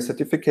 to getting the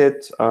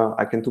certificate,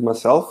 I can do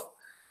myself.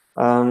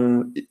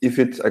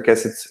 If I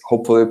guess it's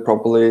hopefully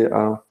properly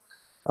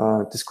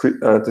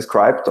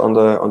described on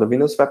the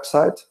Windows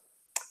website.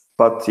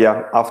 But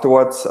yeah,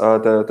 afterwards,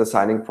 the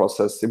signing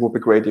process, it would be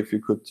great if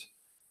you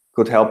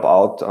could help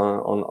out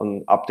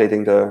on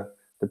updating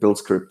the build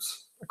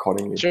scripts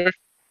accordingly. Sure.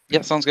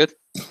 Yeah, sounds good.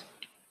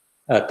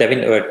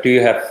 Devin, do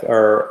you have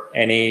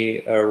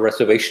any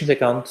reservations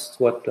against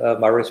what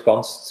my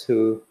response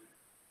to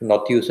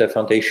not use a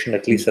foundation,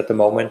 at least at the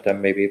moment,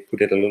 and maybe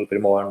put it a little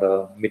bit more on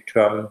the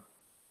midterm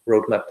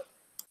roadmap?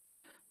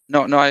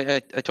 No, I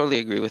totally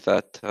agree with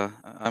that.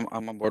 I'm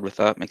on board with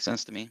that. Makes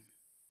sense to me.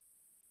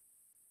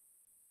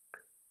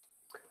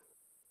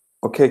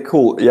 Okay,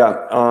 cool.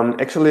 Yeah,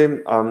 actually,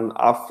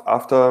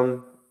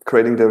 after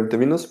creating the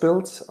Windows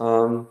builds,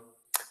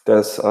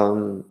 there's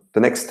the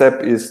next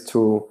step is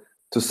to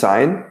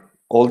sign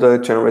all the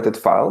generated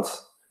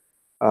files.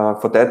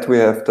 For that, we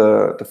have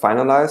the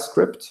finalize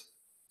script.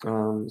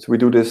 So we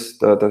do this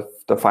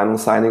the final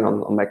signing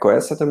on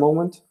macOS at the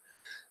moment.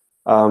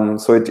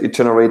 So it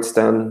generates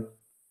then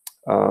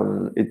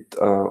for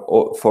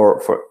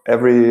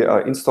every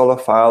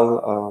installer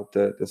file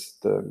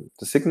the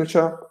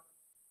signature.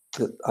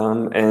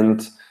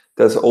 And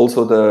there's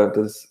also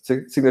the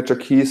signature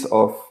keys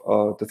of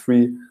the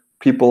 3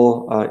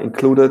 people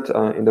included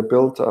in the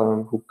build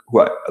who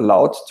are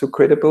allowed to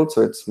create a build.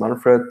 So it's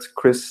Manfred,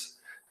 Chris,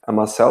 and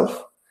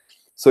myself.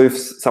 So if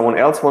someone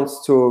else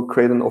wants to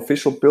create an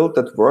official build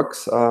that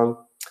works,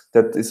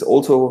 that is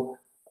also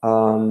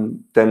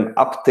then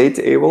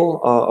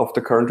update-able of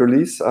the current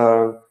release,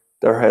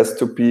 there has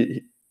to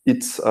be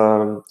its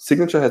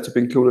signature has to be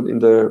included in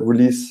the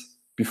release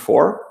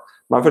before.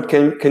 Manfred,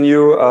 can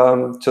you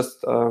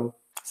just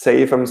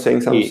say if I'm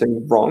saying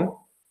something wrong?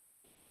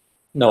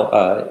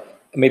 No,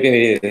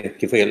 maybe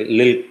give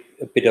a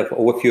bit of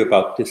overview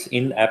about this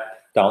in-app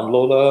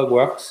downloader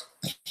works.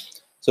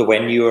 So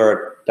when you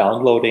are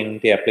downloading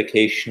the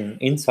application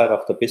inside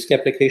of the Bisq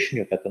application,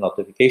 you get the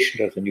notification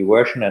there's a new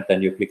version, and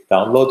then you click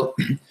download.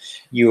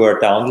 You are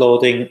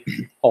downloading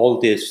all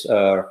these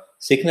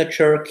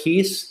signature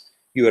keys.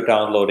 You are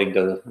downloading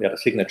the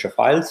signature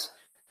files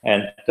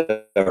and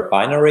the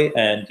binary,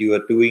 and you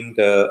are doing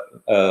the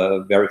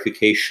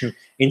verification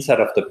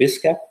inside of the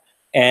Bisq app.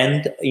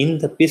 And in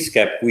the Bisq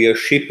app, we are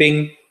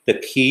shipping the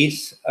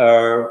keys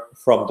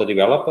from the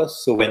developers.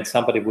 So when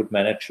somebody would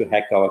manage to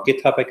hack our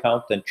GitHub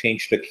account and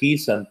change the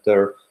keys and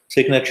their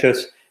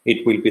signatures,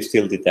 it will be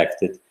still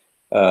detected.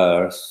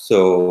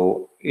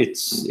 So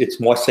it's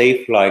more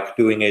safe like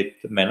doing it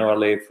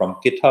manually from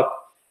GitHub,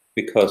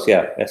 because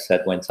yeah, as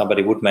said, when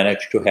somebody would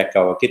manage to hack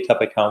our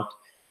GitHub account,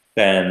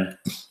 then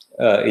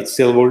it's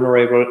still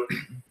vulnerable,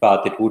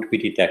 but it would be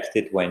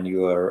detected when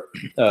you are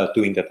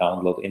doing the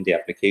download in the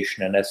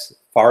application. And as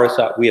far as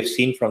we have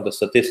seen from the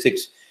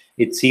statistics,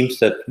 it seems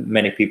that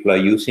many people are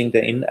using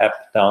the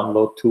in-app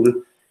download tool,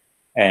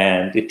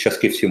 and it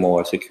just gives you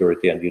more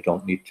security, and you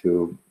don't need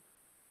to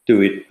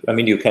do it. I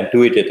mean, you can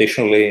do it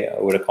additionally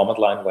with a command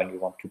line when you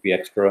want to be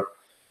extra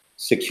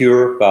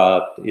secure,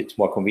 but it's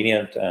more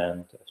convenient,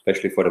 and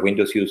especially for the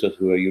Windows users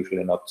who are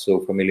usually not so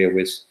familiar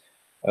with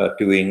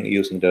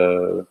using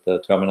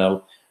the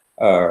terminal,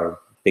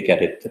 they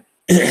get it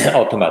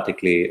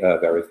automatically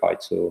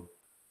verified. So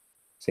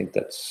I think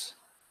that's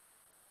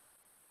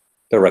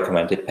the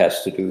recommended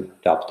path to do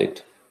the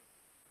update.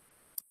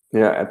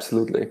 Yeah,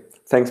 absolutely.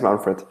 Thanks,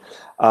 Manfred.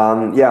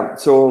 Yeah,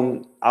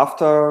 so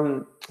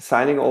after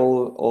signing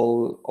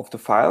all of the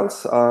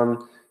files,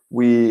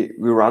 we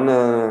run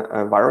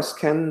a virus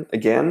scan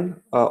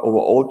again over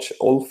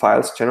all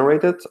files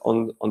generated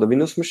on the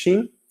Windows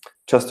machine,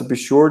 just to be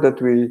sure that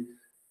we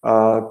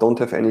don't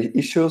have any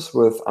issues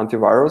with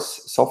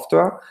antivirus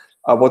software.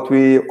 What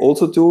we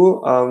also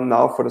do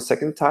now for the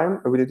second time,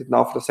 we did it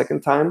now for the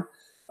second time,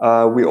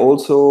 we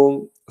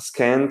also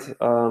scanned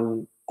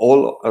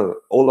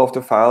all of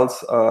the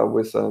files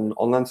with an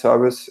online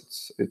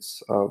service.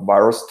 It's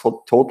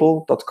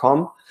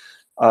virustotal.com,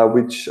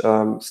 which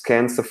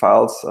scans the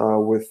files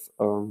with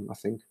I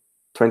think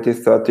 20,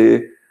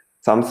 30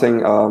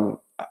 something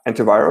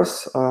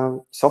antivirus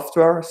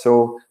software.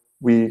 So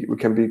we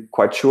can be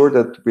quite sure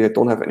that we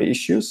don't have any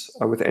issues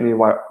with any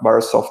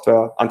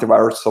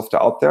antivirus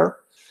software out there.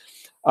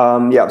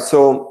 Yeah,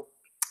 so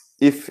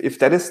if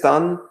that is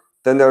done,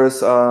 then there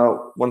is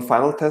one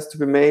final test to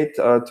be made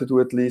to do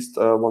at least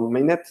 1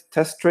 mainnet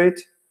test rate.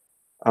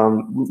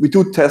 We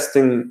do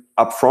testing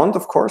upfront,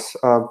 of course,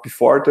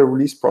 before the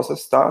release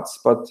process starts,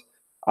 but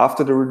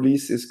after the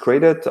release is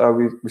created,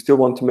 we still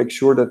want to make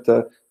sure that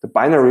the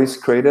binaries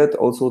created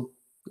also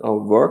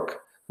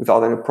work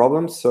without any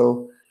problems.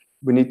 So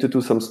we need to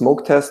do some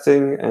smoke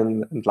testing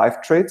and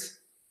live trades.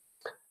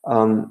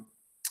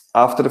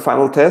 After the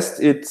final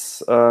test,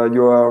 it's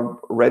you are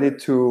ready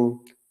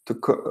to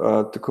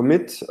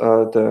commit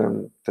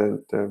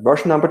the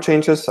version number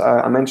changes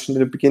I mentioned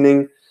in the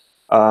beginning.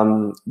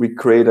 We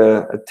create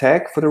a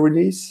tag for the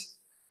release.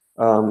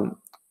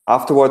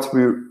 Afterwards,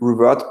 we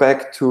revert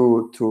back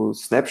to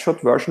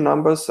snapshot version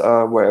numbers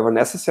wherever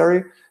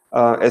necessary,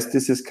 as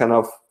this is kind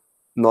of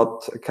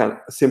not a kind of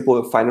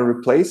simple final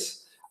replace.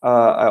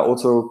 I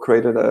also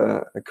created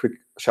a quick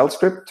shell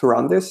script to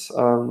run this,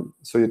 so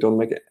you don't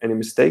make any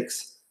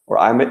mistakes, or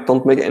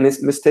don't make any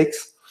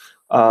mistakes.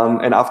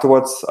 And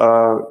afterwards,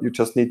 you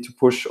just need to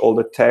push all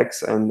the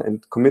tags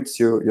and commits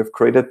you've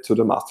created to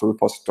the master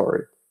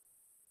repository.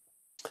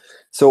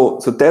 So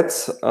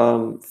that's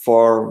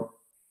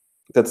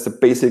that's the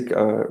basic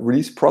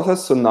release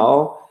process. So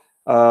now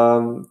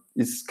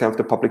is kind of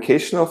the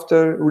publication of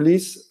the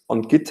release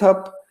on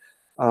GitHub.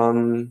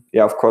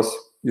 Yeah, of course,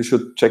 you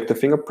should check the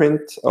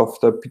fingerprint of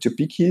the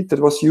PGP key that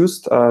was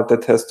used.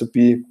 That has to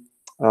be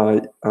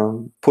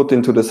put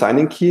into the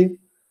signing key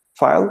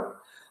file.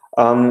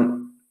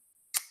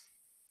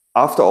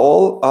 After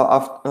all,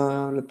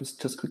 let me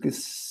just quickly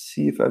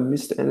see if I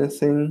missed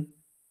anything.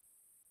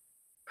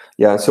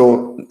 Yeah,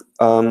 so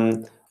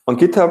on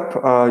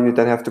GitHub, you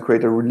then have to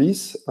create a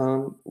release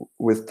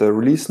with the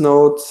release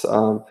notes,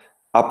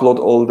 upload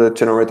all the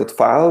generated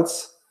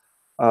files,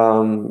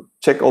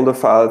 check all the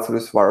files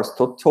with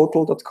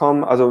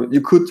virustotal.com. Also,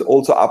 you could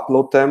also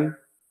upload them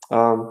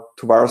to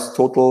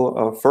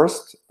VirusTotal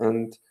first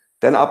and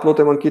then upload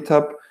them on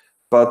GitHub.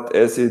 But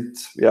as it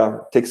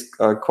takes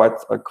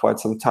quite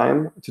some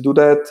time to do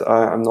that,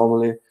 I'm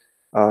normally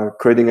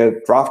creating a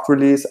draft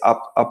release,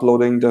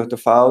 uploading the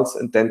files,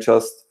 and then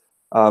just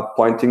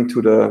pointing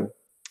to the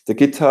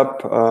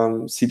GitHub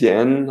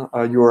CDN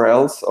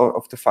URLs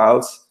of the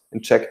files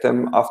and check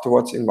them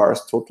afterwards in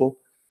VirusTotal.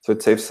 So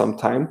it saves some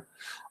time.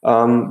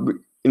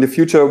 In the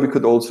future, we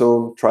could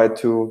also try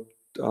to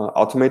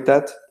automate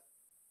that.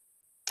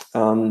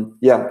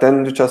 Yeah,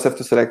 then you just have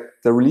to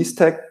select the release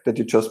tag that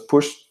you just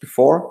pushed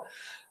before,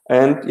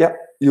 and yeah,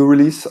 you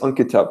release on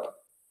GitHub.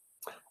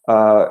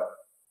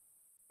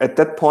 At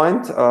that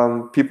point,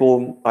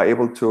 people are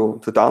able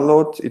to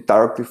download it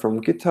directly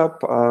from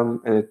GitHub,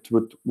 and it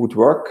would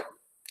work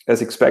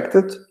as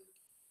expected.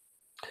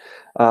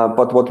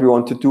 But what we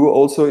want to do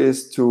also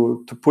is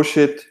to push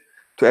it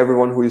to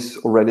everyone who is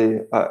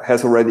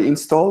has already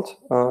installed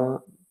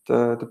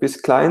the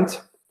Bisq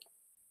client.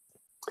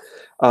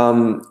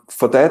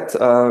 For that,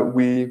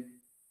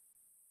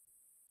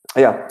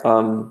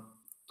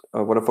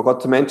 what I forgot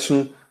to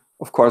mention,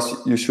 of course,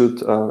 you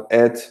should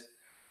add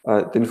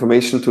the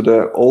information to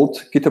the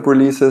old GitHub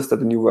releases that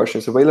the new version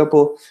is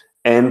available,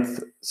 and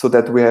so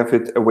that we have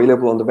it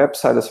available on the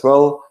website as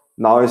well.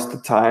 Now is the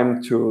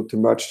time to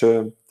merge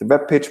the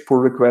web page pull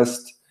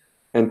request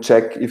and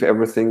check if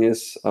everything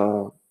is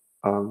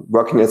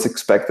working as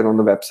expected on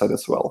the website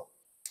as well.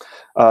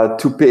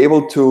 To be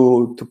able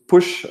to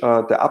push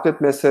the update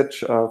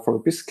message from a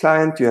Bisq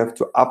client, you have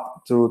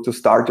to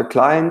start your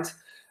client.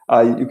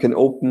 You can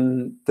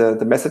open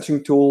the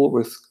messaging tool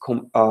with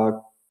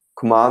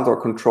Command or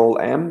Control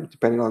M,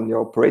 depending on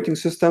your operating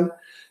system.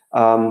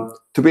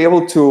 To be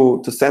able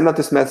to send out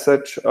this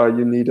message,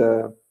 you need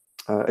a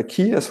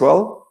key as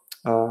well,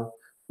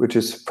 which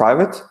is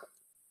private.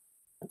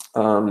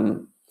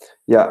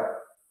 Yeah,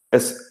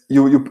 as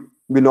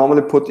we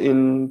normally put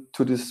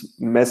into this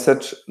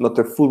message not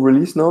the full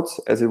release notes,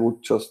 as it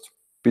would just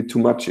be too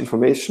much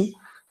information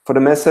for the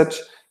message.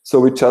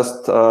 So we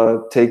just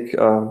take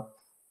a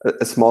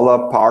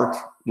smaller part.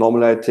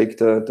 Normally I take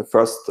the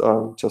first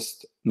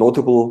just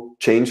notable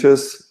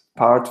changes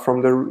part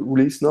from the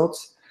release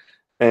notes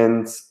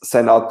and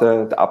send out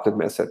the update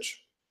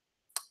message.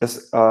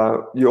 As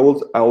I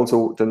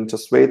also then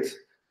just wait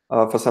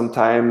for some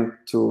time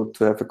to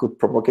have a good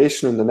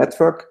propagation in the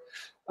network.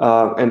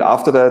 And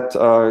after that,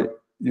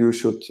 you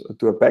should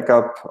do a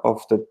backup of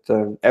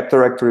the app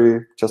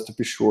directory just to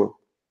be sure.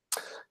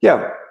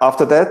 Yeah,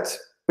 after that,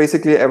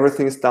 basically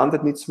everything is done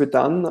that needs to be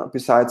done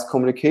besides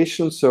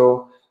communication.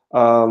 So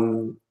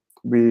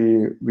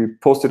we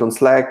post it on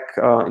Slack,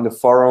 in the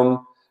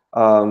forum.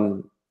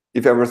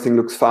 If everything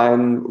looks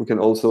fine, we can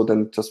also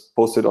then just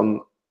post it on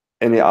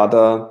any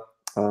other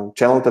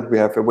channel that we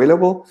have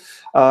available.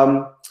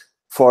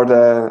 For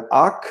the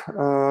Arc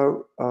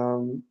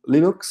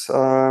Linux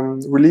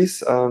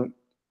release,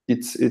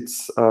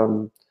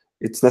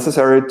 it's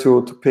necessary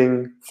to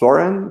ping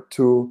Florian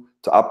to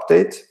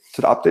update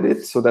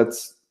it. So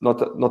that's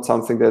not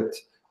something that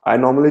I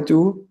normally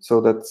do.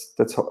 So that's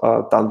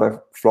done by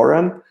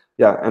Florian.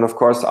 Yeah, and of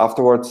course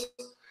afterwards,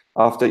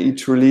 after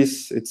each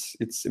release, it's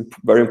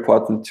very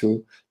important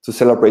to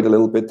celebrate a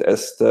little bit,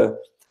 as the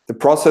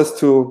process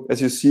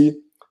as you see,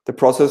 the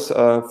process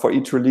for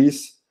each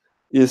release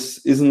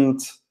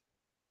isn't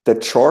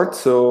that short.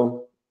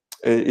 So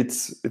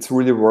it's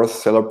really worth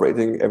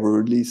celebrating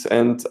every release,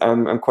 and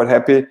I'm quite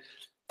happy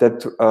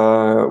that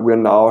we're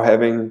now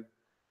having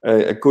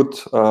a good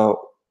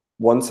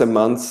once a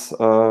month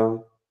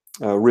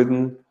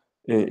rhythm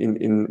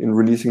in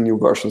releasing new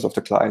versions of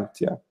the client.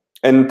 Yeah,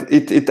 and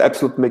it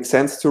absolutely makes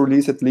sense to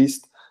release at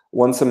least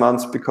once a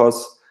month,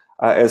 because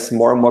as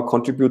more and more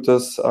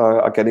contributors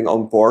are getting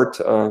on board,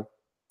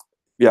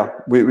 yeah,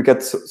 we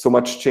get so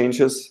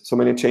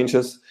many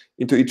changes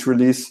into each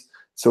release.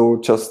 So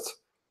just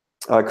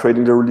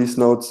creating the release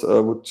notes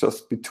would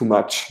just be too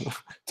much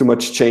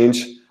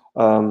change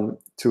to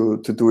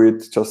do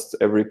it just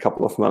every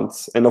couple of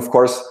months. And of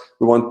course,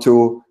 we want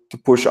to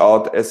push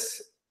out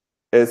as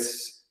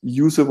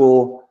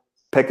usable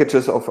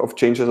packages of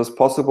changes as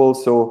possible,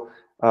 so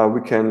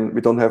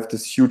we don't have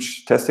these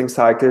huge testing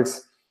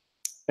cycles,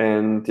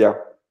 and yeah,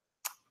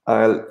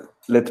 I'll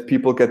let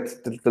people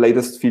get the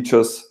latest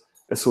features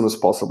as soon as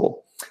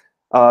possible.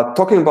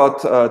 Talking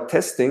about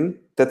testing,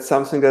 that's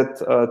something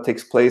that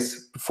takes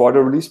place before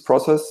the release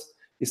process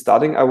is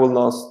starting. I will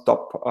now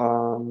stop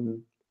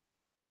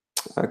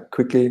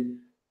quickly.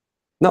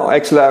 No,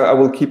 actually, I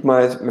will keep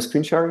my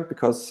screen sharing,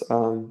 because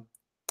I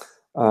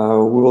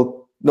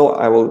will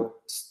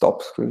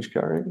stop screen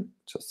sharing.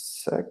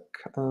 Just a sec.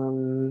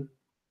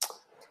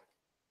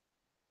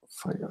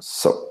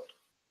 So.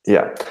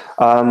 Yeah,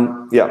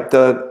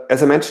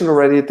 as I mentioned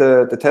already,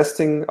 the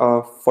testing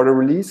for the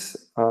release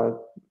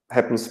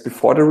happens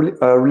before the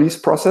release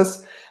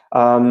process.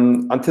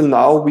 Until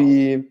now,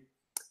 we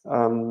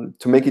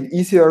to make it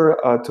easier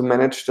to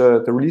manage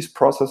the release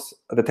process,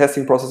 the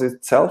testing process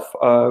itself,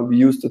 we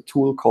used a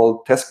tool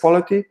called Test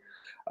Quality.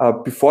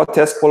 Before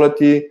Test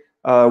Quality,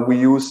 we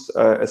used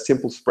a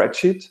simple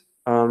spreadsheet,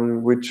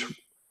 which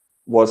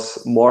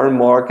was more and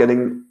more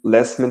getting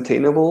less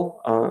maintainable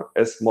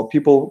as more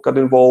people got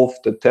involved.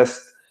 The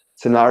test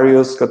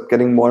scenarios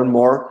getting more and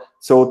more.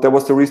 So that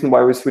was the reason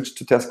why we switched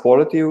to Test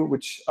Quality,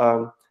 which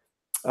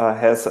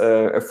has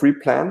a free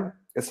plan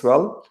as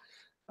well.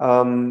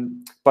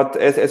 But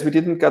as we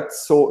didn't get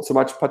so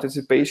much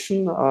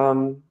participation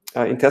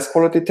in Test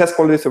Quality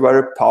is a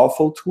very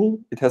powerful tool.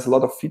 It has a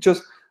lot of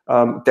features.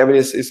 Devin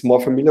is more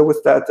familiar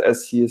with that,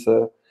 as he is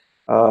a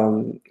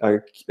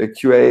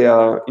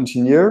QA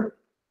engineer.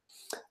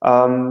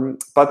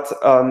 But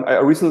I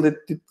recently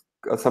did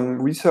some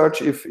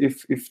research if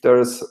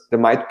there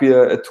might be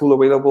a tool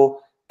available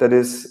that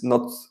is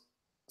not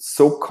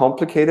so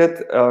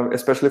complicated,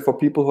 especially for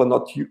people who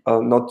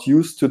are not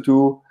used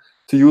to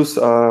use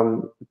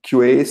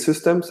QA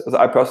systems. As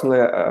I personally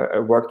I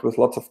worked with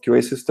lots of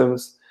QA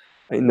systems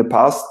in the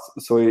past,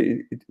 so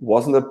it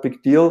wasn't a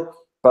big deal.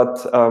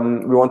 But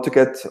we want to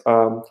get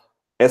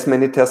as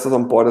many testers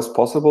on board as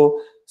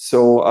possible.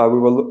 So I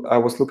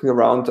was looking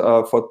around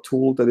for a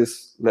tool that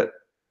is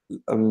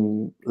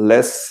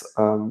less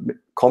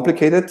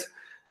complicated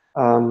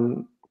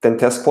than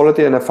Test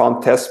Quality, and I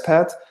found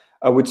TestPad,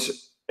 which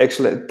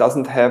actually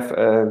doesn't have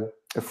a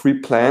free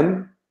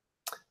plan.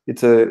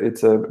 It's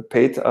a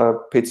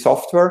paid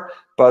software,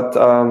 but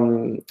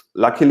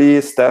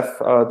luckily Steph,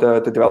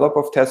 the developer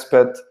of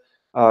TestPad,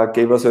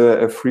 gave us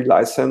a free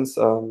license,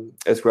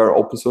 as we are an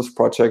open source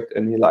project,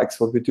 and he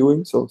likes what we're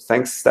doing. So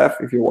thanks, Steph,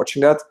 if you're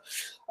watching that.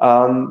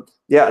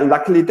 Yeah,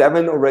 luckily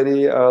Devin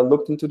already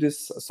looked into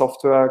this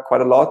software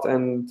quite a lot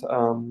and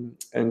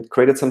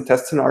created some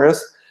test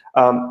scenarios.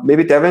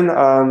 Maybe Devin,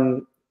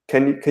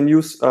 can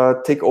you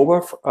take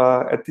over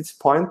at this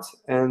point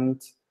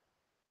and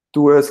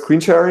do a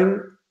screen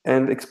sharing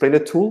and explain the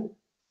tool?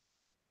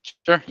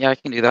 Sure, yeah, I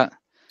can do that.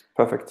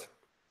 Perfect.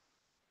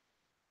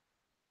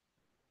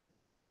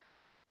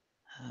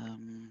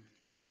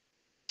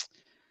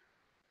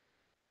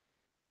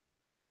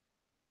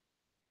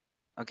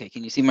 Okay,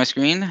 can you see my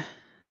screen?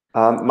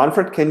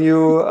 Manfred, can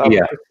you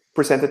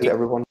present it to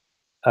everyone?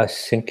 I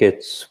think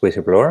it's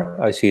visible.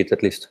 I see it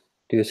at least.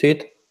 Do you see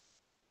it?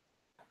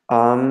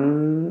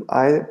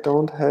 I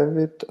don't have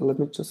it. Let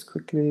me just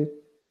quickly.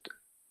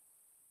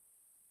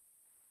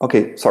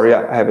 Okay, sorry,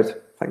 I have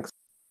it. Thanks.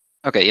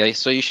 Okay, yeah,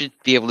 so you should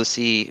be able to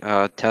see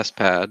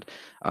TestPad.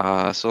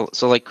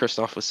 So like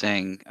Christoph was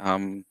saying,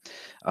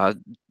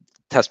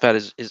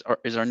 TestPad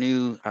is our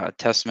new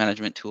test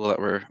management tool that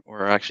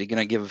we're actually going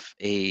to give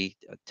a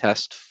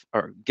test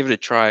or give it a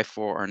try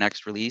for our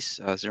next release,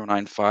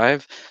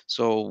 095.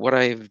 So what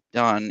I've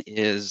done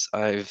is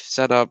I've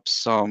set up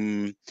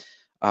some,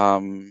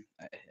 I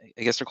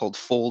guess they're called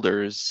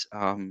folders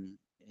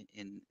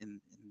in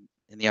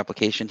the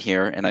application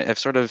here, and I've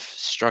sort of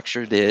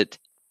structured it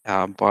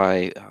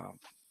by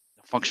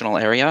functional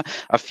area.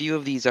 A few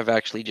of these I've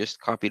actually just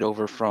copied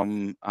over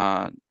from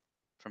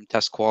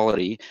test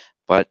quality,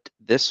 but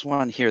this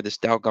one here, this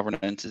DAO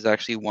governance, is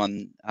actually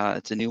one.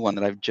 It's a new one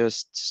that I've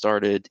just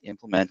started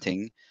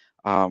implementing,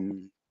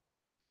 and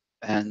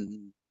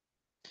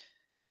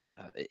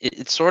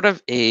it's sort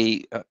of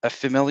a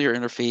familiar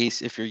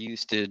interface if you're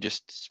used to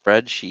just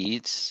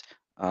spreadsheets,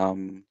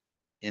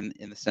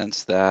 in the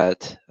sense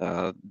that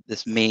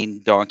this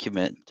main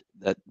document,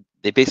 that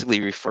they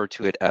basically refer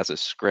to it as a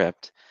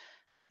script,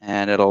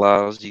 and it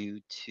allows you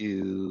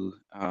to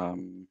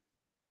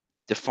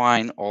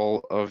define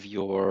all of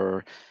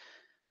your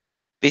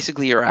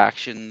basically your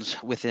actions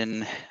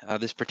within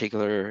this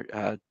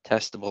particular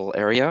testable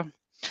area.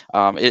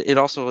 It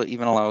also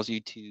even allows you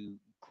to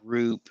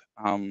group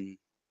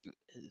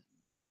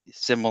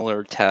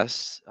similar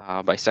tests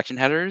by section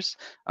headers.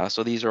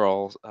 So these are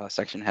all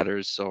section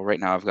headers. So right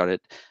now I've got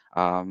it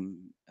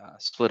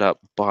split up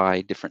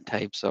by different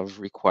types of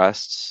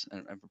requests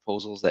and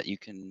proposals that you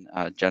can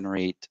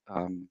generate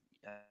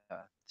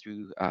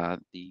through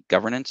the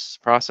governance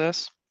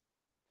process.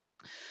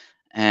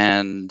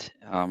 And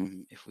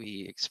if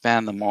we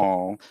expand them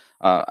all,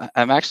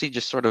 I'm actually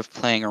just sort of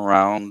playing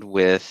around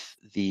with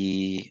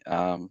the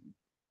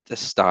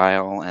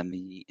style and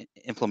the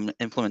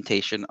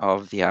implementation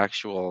of the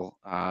actual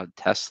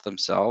tests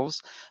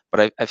themselves.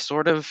 But I've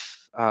sort of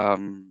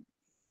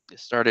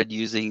started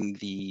using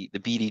the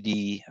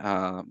BDD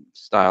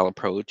style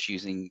approach,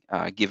 using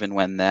given,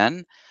 when,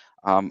 then.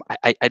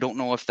 I don't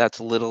know if that's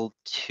a little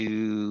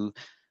too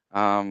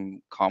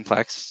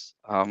complex,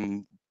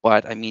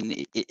 but I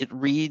mean, it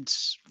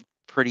reads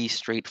pretty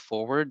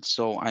straightforward.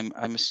 So I'm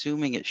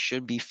assuming it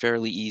should be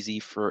fairly easy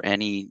for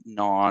any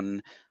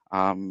non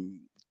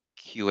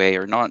QA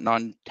or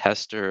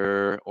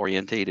non-tester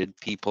orientated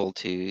people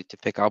to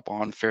pick up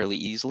on fairly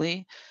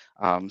easily.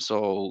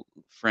 So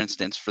for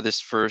instance, for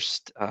this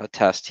first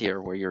test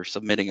here, where you're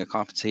submitting a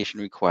compensation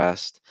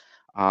request,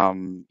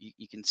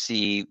 you can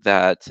see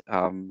that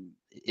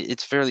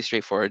it's fairly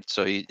straightforward.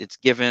 So it's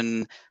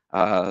given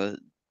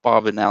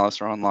Bob and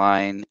Alice are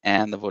online,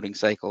 and the voting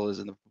cycle is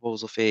in the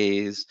proposal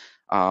phase.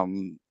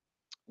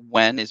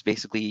 When is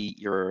basically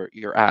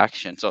your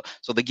action. So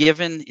the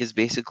given is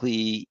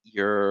basically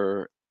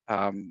your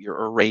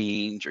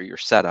arrange or your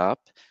setup.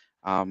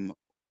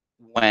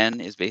 When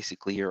is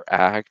basically your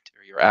act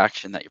or your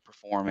action that you're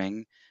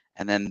performing,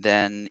 and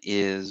then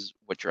is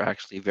what you're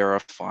actually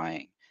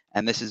verifying.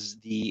 And this is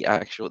the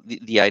actual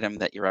the item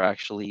that you're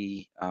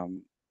actually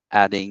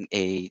adding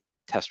a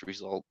test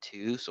result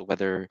to, so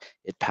whether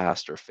it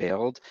passed or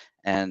failed.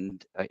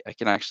 And I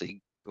can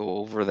actually go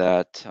over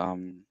that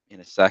in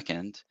a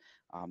second,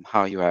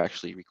 how you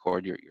actually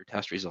record your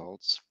test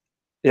results.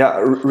 Yeah,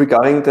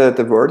 regarding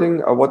the wording,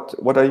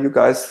 what are you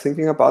guys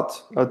thinking about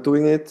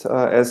doing it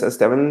as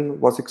Devin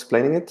was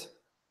explaining it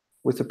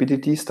with the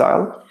BDD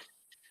style?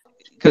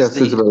 Yes,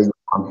 it's very good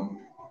one.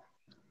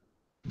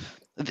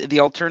 The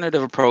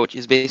alternative approach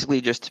is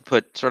basically just to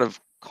put sort of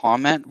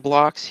comment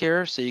blocks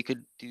here. So you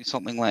could do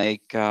something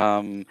like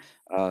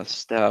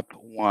step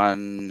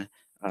 1,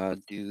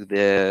 do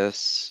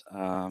this,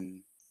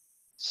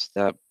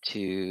 step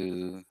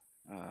 2,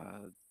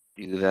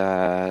 do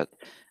that,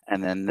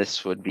 and then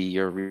this would be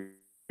your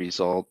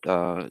result,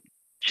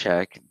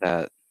 check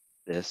that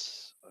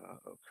this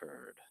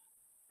occurred,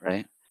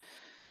 right?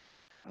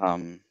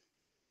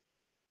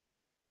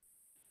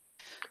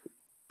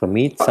 For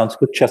me, it sounds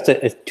good. Just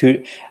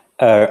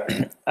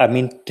I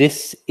mean,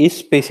 this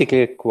is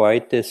basically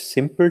quite a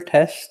simple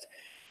test,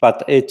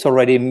 but it's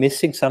already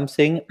missing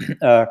something.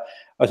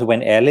 Also,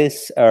 when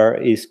Alice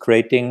is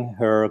creating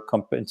her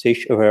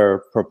compensation,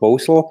 her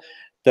proposal,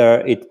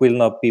 it will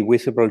not be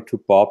visible to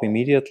Bob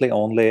immediately,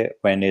 only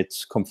when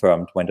it's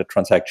confirmed, when the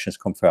transaction is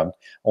confirmed.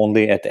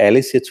 Only at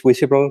Alice it's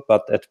visible,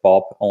 but at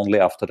Bob only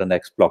after the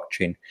next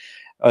blockchain.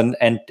 And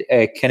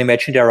I can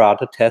imagine there are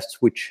other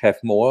tests which have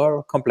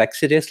more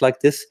complexities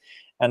like this,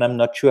 and I'm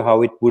not sure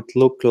how it would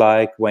look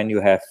like when you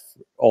have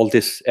all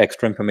this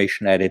extra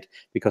information added,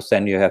 because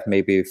then you have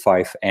maybe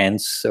 5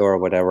 ands or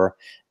whatever,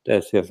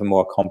 that you have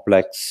more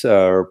complex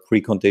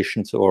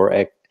preconditions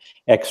or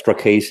extra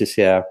cases.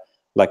 Yeah,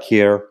 like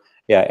here,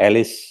 yeah,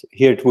 Alice,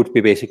 here it would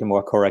be basically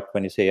more correct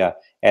when you say, yeah,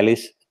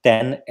 Alice,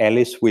 then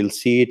Alice will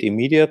see it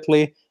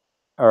immediately,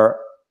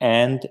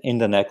 and in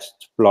the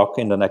next block,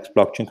 in the next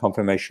blockchain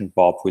confirmation,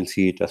 Bob will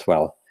see it as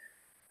well,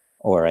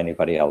 or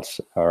anybody else.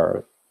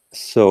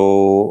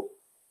 So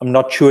I'm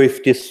not sure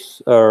if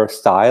this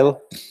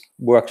style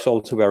works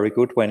also very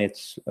good when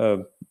it's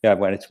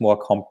when it's more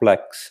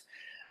complex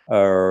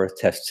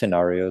test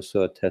scenarios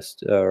or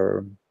test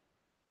setups.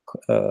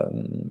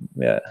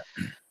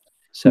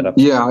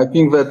 Yeah, I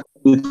think that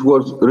it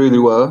works really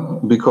well,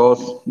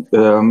 because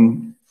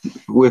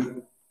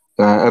with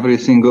every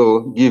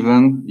single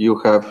given, you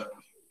have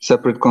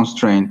separate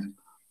constraint,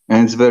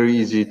 and it's very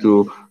easy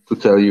to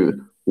tell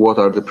you what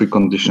are the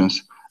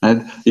preconditions.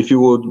 And if you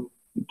would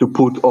to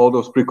put all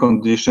those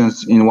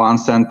preconditions in one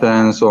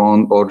sentence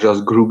or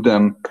just group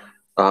them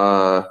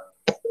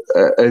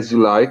as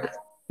you like,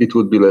 it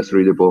would be less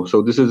readable.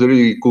 So this is a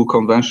really cool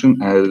convention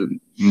and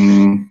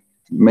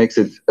makes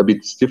it a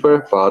bit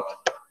stiffer, but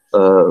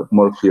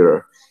more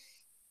clearer.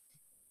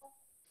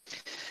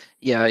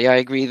 Yeah, I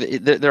agree.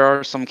 There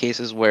are some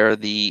cases where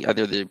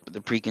either the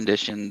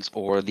preconditions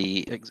or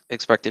the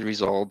expected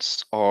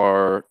results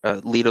are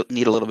need a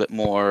little bit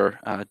more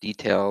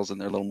details,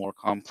 and they're a little more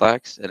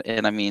complex.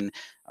 And I mean,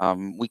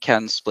 we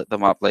can split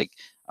them up. Like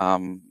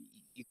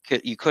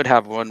you could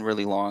have one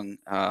really long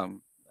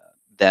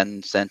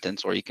then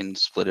sentence, or you can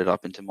split it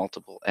up into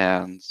multiple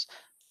ands.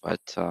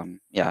 But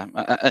yeah,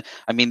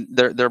 I mean,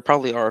 there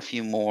probably are a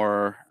few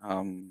more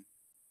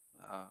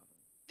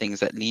things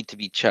that need to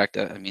be checked.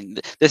 I mean,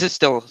 this is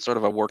still sort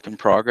of a work in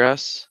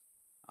progress,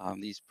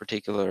 these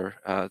particular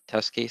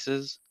test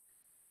cases.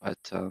 But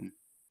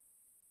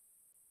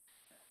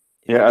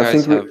yeah, I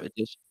think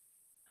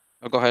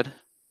go ahead.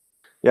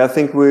 Yeah, I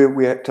think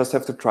we just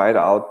have to try it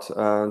out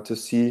to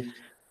see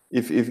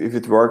if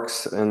it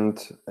works, and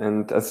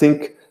I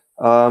think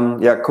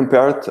yeah,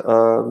 compared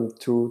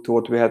to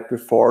what we had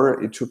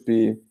before, it should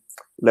be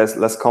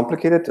less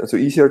complicated, so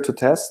easier to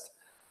test.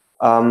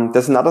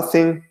 There's another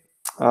thing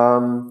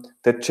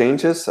that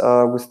changes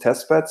with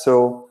testbed.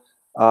 So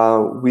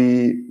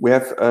we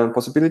have a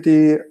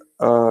possibility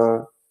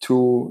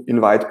to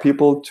invite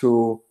people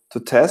to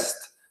test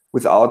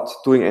without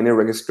doing any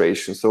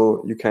registration.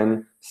 So you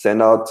can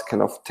send out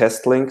kind of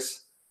test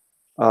links.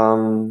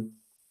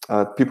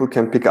 People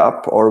can pick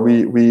up, or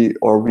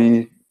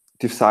we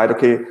decide,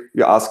 okay,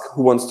 you ask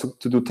who wants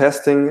to do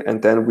testing,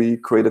 and then we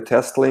create a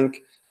test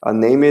link,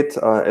 name it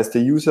as the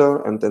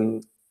user, and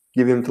then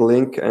give him the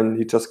link, and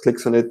he just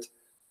clicks on it,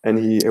 and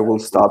he will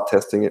start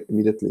testing it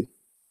immediately.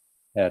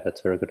 Yeah,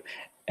 that's very good.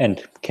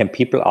 And can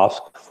people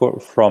ask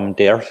from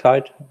their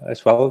side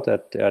as well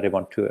that they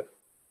want to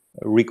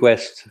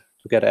request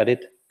to get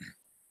added?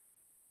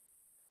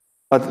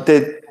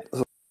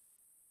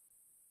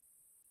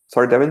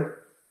 Sorry, Devin?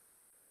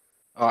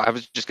 Oh, I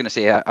was just going to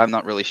say I'm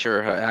not really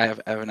sure. I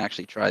haven't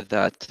actually tried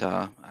that.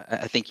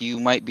 I think you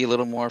might be a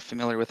little more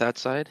familiar with that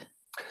side.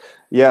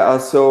 Yeah,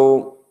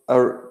 so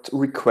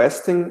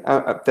requesting,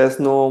 there's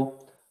no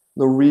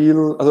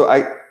real. So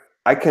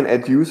I can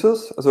add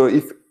users. So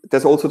if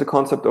there's also the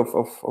concept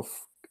of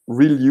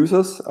real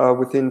users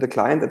within the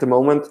client. At the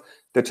moment,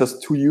 there are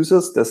just 2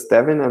 users. There's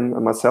Devin and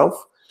myself.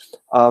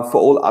 For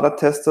all other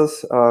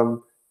testers,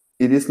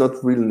 it is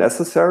not really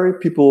necessary.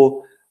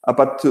 People,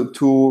 but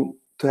to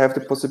have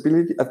the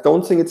possibility, I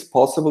don't think it's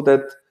possible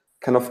that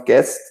kind of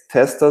guest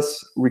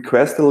testers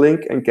request a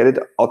link and get it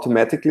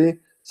automatically.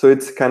 So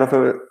it's kind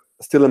of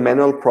still a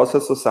manual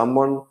process. So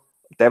someone,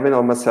 Devin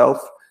or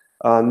myself,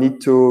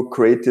 need to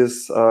create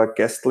this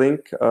guest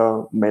link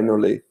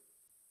manually.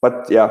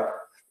 But yeah,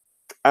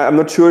 I'm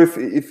not sure if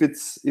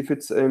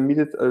it's an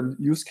immediate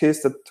use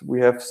case that we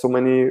have so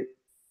many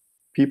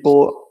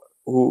people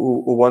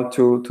who want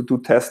to do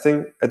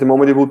testing. At the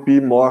moment, it would be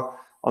more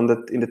in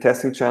the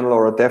testing channel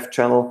or a dev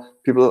channel.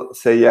 People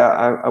say, yeah,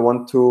 I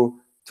want to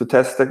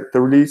test the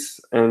release,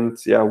 and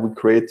yeah, we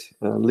create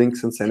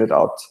links and send it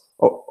out.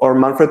 Or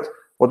Manfred,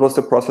 what was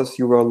the process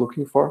you were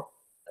looking for?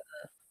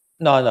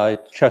 No,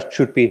 it just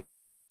should be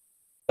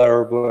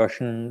our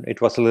version.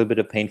 It was a little bit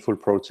of a painful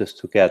process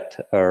to get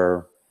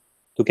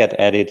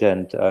added,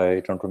 and I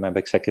don't remember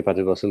exactly, but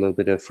it was a little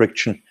bit of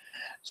friction.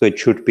 So it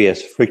should be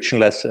as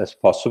frictionless as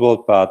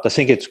possible. But I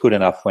think it's good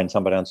enough when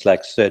somebody on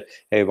Slack said,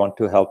 "Hey, I want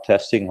to help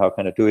testing. How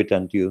can I do it?"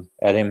 And you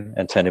add him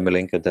and send him a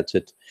link, and that's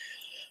it.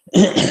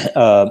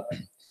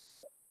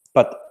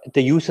 But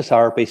the users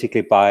are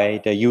basically by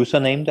the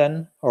username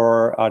then,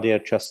 or are they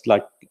just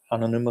like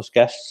anonymous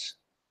guests?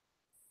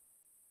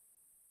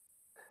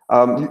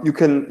 You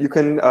can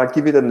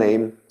give it a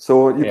name.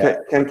 So you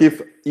can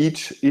give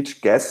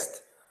each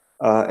guest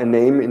a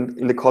name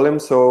in the column.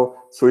 So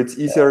it's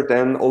easier.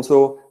 Then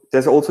also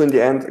there's also in the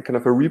end kind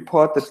of a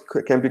report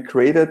that can be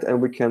created,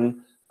 and we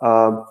can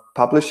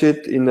publish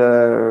it in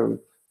a,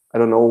 I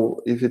don't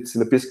know if it's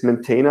in a Bisq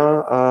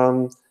maintainer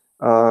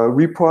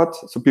report,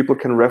 so people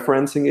can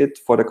referencing it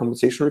for the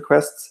compensation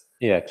requests.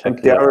 Yeah,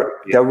 exactly. And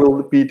there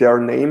will be their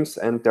names,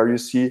 and there you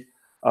see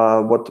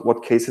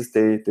what cases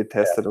they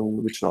tested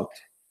and which not.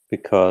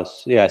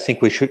 Because I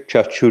think we should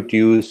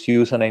use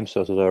usernames,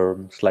 so their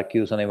Slack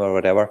username or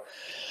whatever,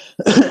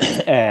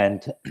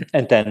 and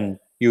then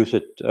use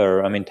it.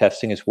 I mean,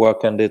 testing is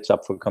work, and it's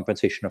up for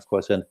compensation, of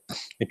course, and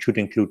it should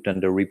include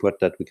then the report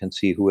that we can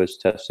see who has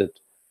tested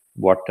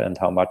what and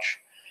how much,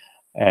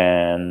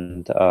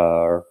 and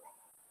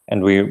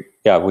we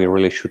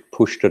really should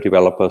push the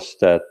developers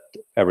that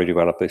every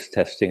developer is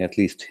testing at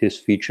least his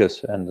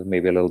features, and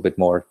maybe a little bit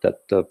more,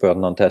 that the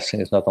burden on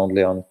testing is not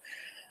only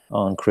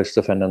on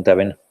Christoph and on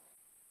Devin.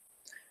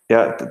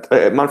 Yeah,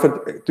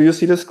 Manfred, do you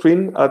see the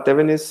screen?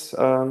 Devin is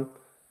showing.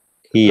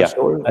 I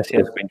see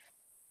the screen.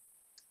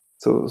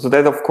 So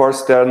that, of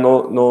course, there are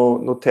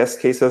no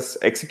test cases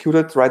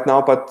executed right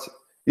now, but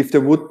if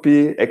there would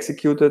be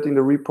executed in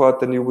the report,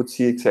 then you would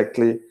see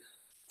exactly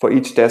for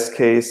each test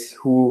case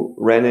who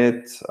ran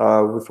it,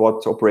 with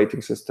what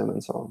operating system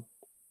and so on.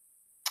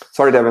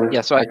 Sorry, Devin.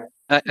 Yeah, so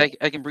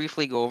I can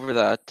briefly go over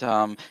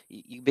that.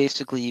 You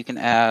basically you can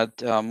add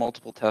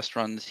multiple test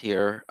runs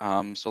here.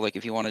 So like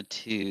if you wanted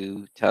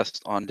to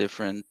test on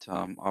different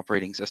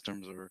operating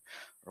systems or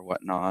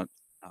whatnot,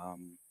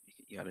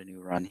 you got a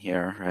new run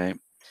here, right?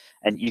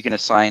 And you can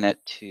assign it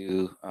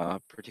to a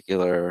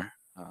particular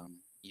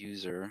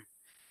user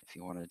if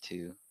you wanted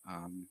to.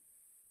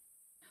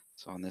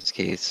 So in this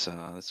case,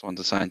 this one's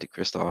assigned to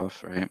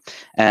Christoph, right?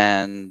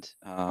 And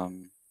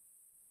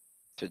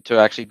to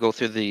actually go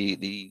through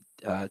to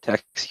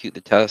execute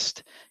the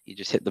test, you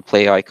just hit the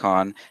play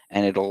icon,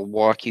 and it'll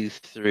walk you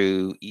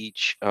through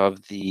each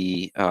of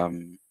the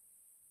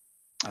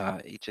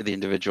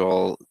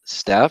individual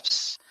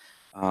steps,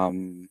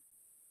 and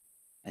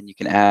you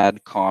can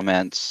add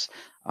comments.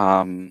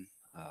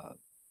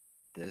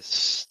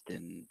 This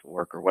didn't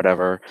work or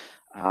whatever.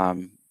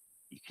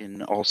 You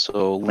can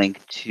also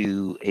link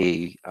to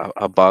a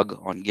bug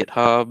on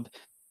GitHub.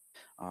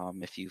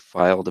 If you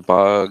filed a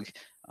bug,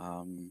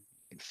 you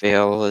can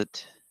fail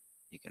it,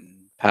 you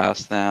can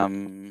pass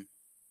them,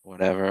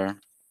 whatever.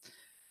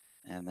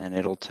 And then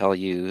it'll tell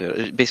you,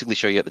 it'll basically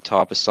show you at the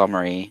top a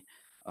summary,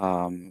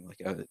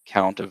 like a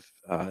count of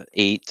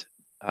 8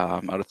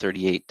 out of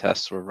 38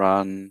 tests were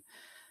run.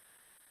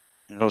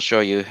 And it'll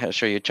show you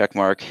a check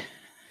mark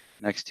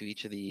next to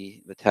each of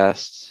the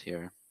tests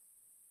here.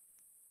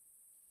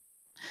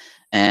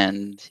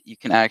 And you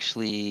can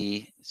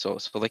actually, so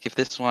like if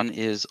this one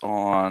is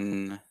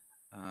on,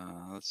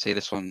 let's say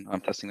this one,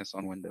 I'm testing this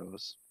on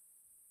Windows,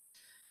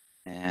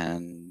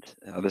 and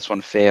this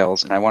one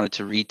fails, and I wanted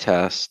to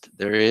retest,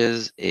 there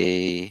is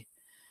a,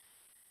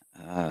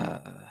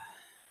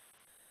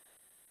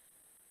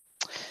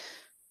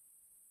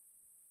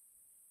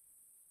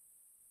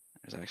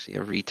 there's actually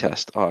a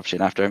retest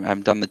option. After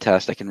I'm done the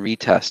test, I can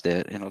retest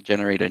it, and it'll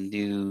generate a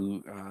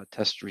new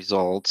test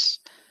results,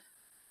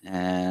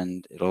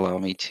 and it'll allow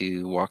me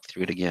to walk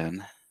through it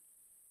again.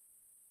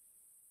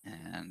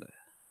 And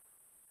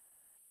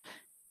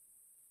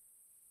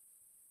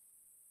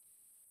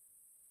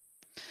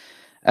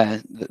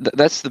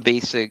that's the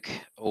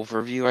basic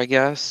overview, I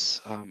guess.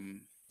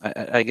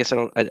 I guess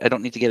I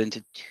don't need to get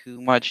into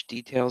too much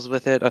details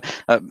with it.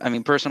 I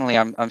mean, personally,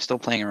 I'm still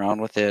playing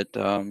around with it.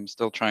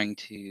 Still trying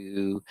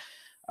to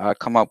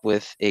come up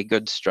with a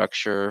good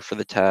structure for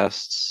the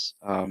tests.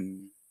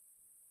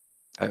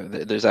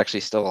 There's actually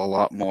still a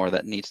lot more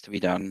that needs to be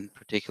done,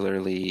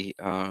 particularly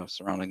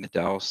surrounding the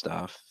DAO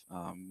stuff,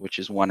 which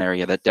is one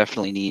area that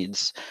definitely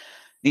needs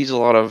a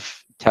lot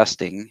of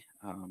testing.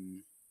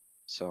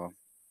 So.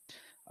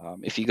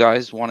 If you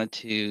guys wanted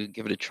to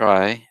give it a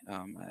try,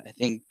 I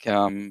think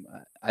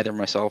either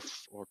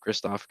myself or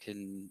Christoph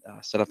can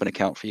set up an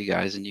account for you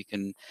guys, and you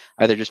can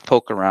either just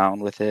poke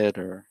around with it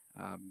or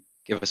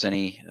give us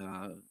any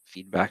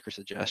feedback or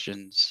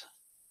suggestions.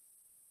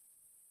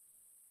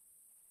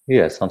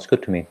 Yeah, sounds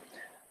good to me.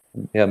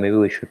 Yeah, maybe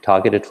we should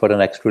target it for the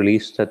next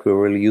release, that we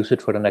really use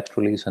it for the next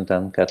release and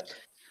then get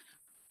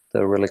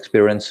the real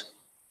experience.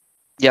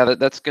 Yeah,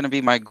 that's going to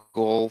be my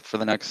goal for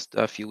the next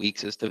few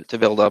weeks, is to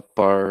build up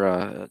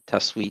our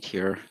test suite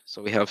here,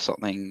 so we have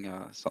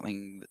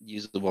something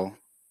usable.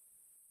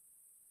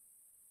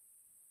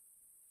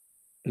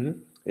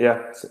 Mm-hmm.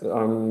 Yeah,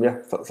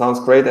 sounds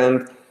great.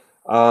 And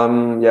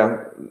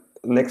yeah,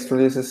 next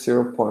release is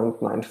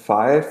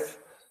 0.95.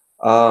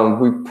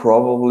 We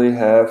probably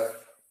have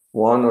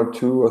 1 or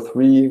 2 or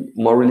 3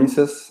 more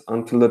releases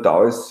until the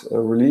DAO is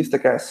released, I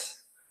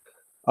guess.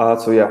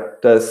 So yeah,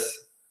 there's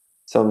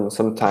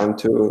some time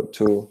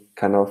to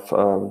kind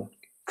of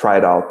try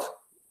it out.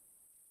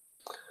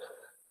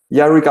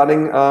 Yeah,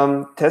 regarding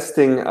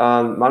testing,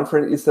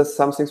 Manfred, is there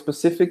something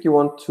specific you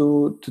want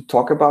to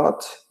talk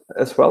about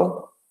as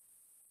well?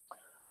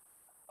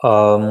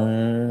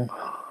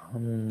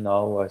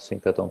 No, I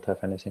think I don't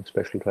have anything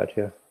special to add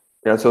here.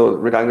 Yeah, so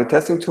regarding the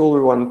testing tool,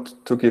 we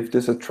want to give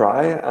this a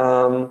try.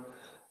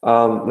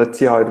 Let's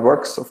see how it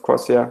works. Of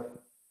course, yeah,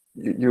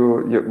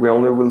 we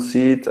only will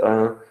see it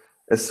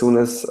as soon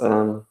as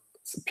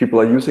people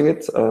are using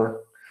it.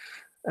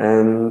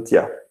 And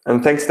yeah,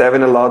 and thanks,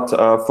 Devin, a lot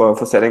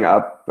for setting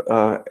up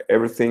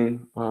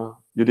everything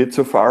you did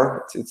so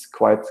far. It's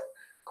quite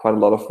a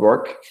lot of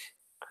work.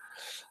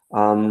 Yeah,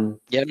 no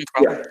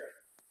problem. Yeah.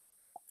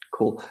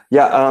 Cool.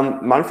 Yeah,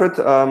 Manfred,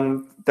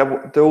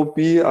 there will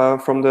be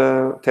from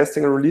the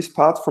testing and release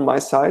part from my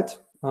side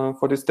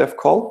for this dev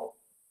call.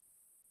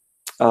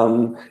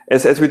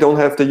 As we don't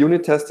have the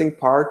unit testing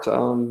part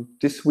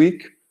this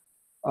week,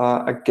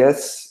 I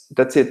guess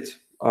that's it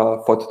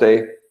for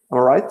today.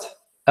 All right.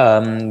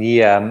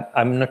 Yeah,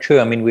 I'm not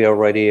sure. I mean, we are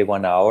already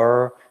 1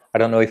 hour. I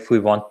don't know if we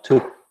want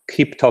to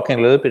keep talking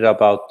a little bit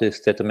about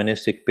this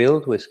deterministic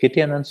build with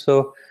Gideon and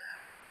so,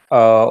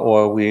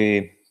 or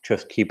we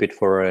just keep it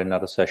for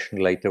another session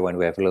later when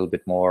we have a little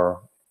bit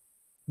more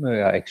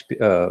knowledge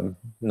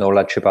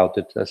about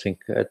it. I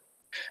think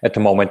at the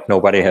moment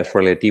nobody has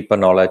really deeper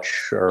knowledge,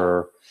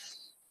 so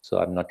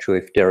I'm not sure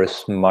if there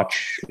is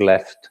much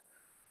left.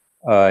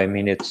 I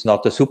mean, it's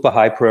not a super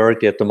high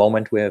priority at the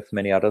moment. We have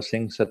many other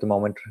things at the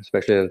moment,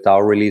 especially the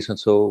DAO release and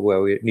so,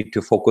 where we need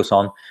to focus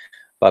on.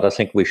 but I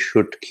think we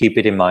should keep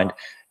it in mind.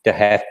 There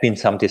have been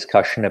some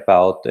discussion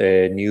about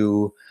a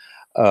new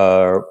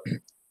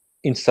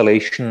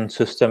installation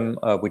system,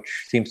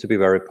 which seems to be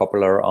very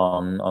popular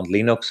on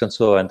Linux and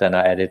so. And then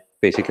I added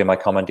basically my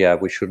comment, yeah,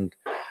 we shouldn't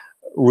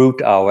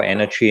root our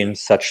energy in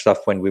such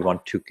stuff when we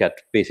want to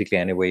get basically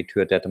anyway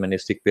to a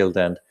deterministic build,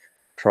 and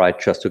try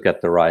just to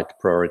get the right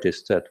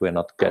priorities, that we're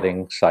not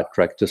getting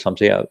sidetracked to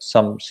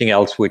something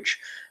else which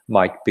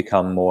might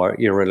become more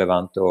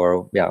irrelevant,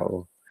 or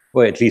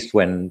at least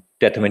when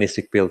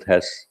deterministic build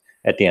has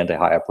at the end a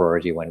higher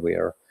priority when we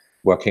are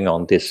working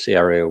on this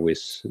area with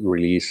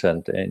release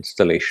and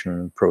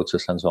installation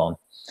process and so on.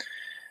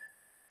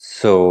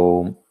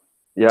 So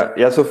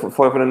so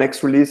for the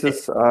next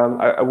releases,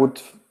 I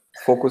would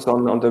focus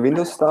on the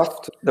Windows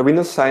stuff, the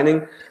Windows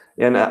signing.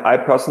 And I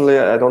personally,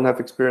 I don't have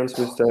experience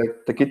with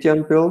the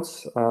Gitian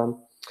builds,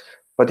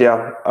 but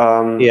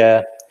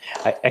I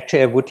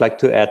would like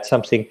to add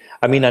something.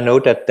 I mean, I know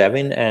that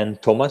Devin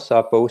and Thomas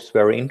are both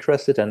very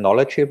interested and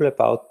knowledgeable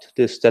about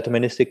this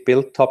deterministic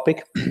build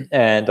topic.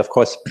 And of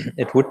course,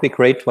 it would be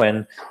great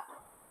when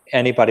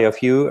anybody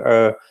of you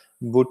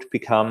would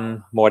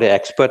become more the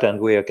expert, and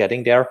we are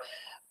getting there.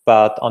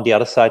 But on the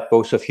other side,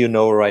 both of you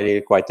know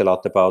already quite a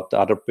lot about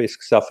other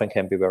Bisq stuff and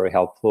can be very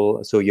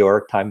helpful. So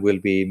your time will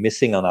be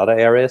missing on other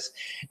areas.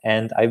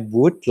 And I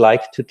would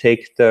like to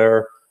take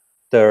the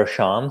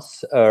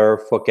chance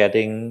for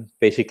getting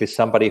basically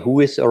somebody who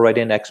is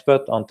already an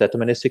expert on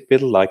deterministic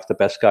build. Like the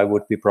best guy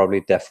would be probably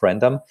Def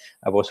Random.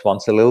 I was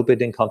once a little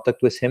bit in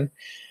contact with him.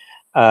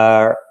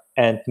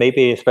 And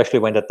maybe especially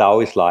when the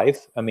DAO is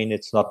live. I mean,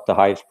 it's not the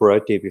highest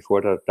priority before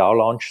the DAO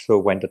launch. So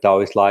when the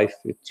DAO is live,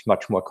 it's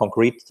much more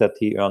concrete that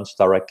he earns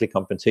directly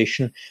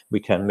compensation. We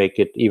can make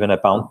it even a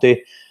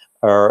bounty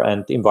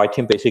and invite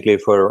him basically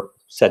for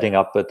setting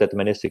up a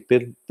deterministic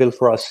build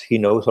for us. He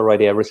knows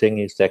already everything.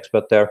 He's the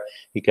expert there.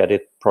 He get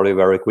it probably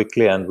very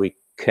quickly, and we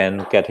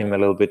can get him a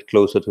little bit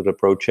closer to the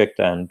project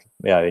and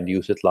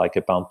use it like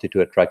a bounty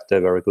to attract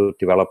a very good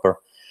developer.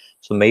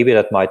 So maybe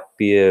that might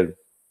be a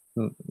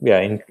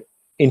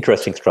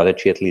interesting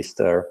strategy, at least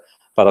there.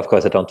 But of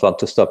course, I don't want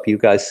to stop you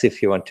guys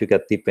if you want to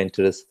get deep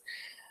into this.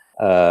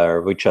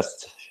 We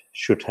just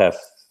should have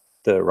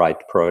the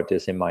right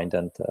priorities in mind.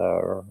 And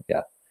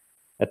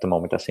at the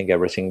moment, I think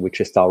everything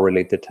which is DAO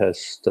related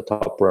has the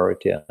top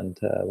priority, and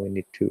we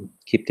need to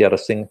keep the other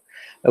thing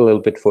a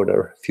little bit for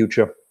the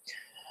future.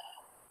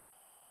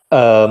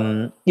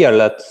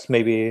 Let's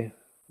maybe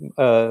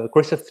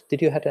Christoph,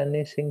 did you have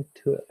anything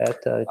to add?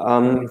 I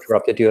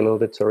interrupted you a little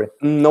bit, sorry.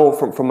 No,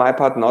 from my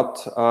part,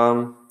 not.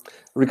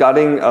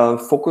 Regarding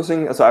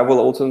focusing, so I will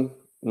also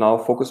now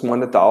focus more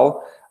on the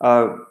DAO.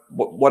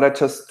 What I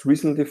just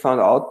recently found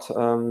out,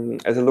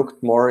 as I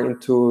looked more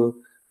into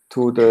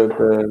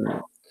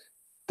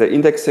the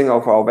indexing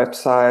of our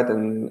website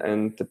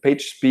and the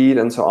page speed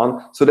and so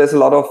on. So there's a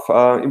lot of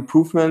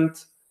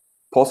improvement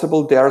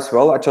possible there as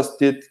well. I just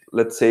did,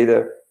 let's say,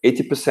 the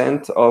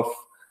 80% of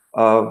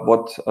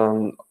what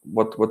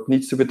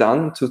needs to be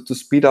done to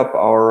speed up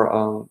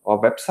our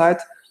website.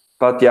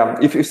 But yeah,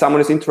 if someone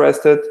is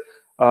interested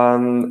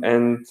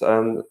and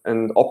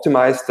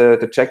optimize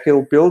the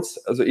Jekyll builds,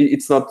 also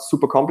it's not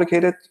super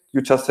complicated.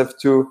 You just have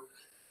to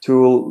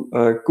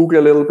Google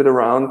a little bit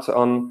around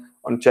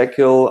on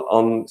Jekyll,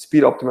 on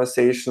speed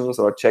optimizations,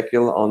 or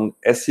Jekyll on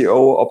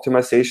SEO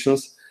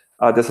optimizations.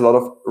 There's a lot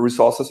of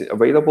resources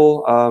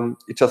available.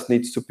 It just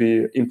needs to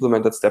be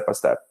implemented step by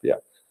step. Yeah,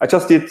 I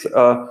just did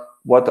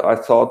what I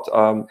thought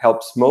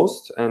helps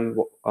most, and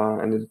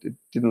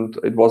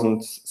it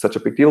wasn't such a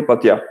big deal.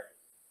 But yeah,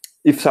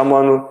 if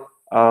someone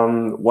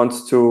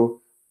wants to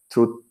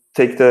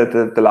take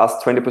the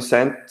last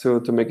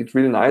 20% to make it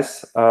really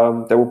nice,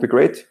 that would be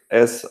great.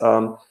 As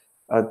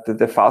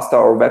the faster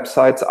our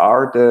websites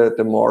are,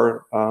 the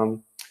more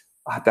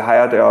the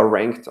higher they are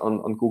ranked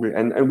on Google,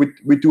 and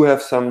we do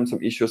have some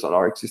issues on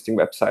our existing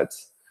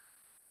websites.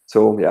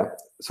 So yeah,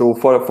 so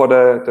for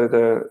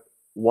the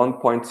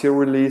 1.0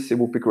 release, it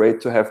would be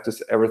great to have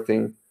this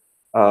everything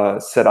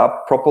set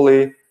up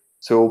properly,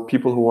 so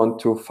people who want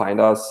to find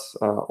us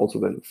also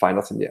then find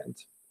us in the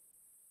end.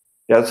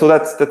 Yeah, so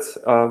that's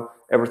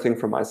everything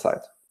from my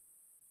side.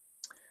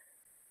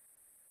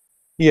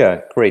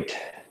 Yeah, great.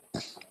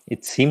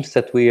 It seems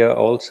that we are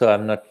also,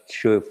 I'm not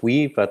sure if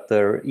but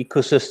the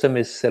ecosystem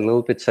is a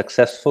little bit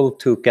successful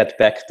to get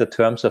back the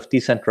terms of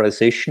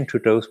decentralization to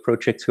those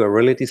projects who are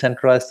really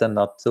decentralized and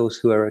not those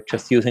who are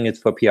just using it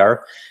for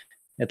PR.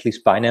 At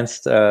least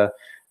Binance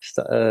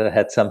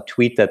had some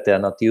tweet that they're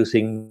not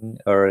using,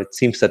 or it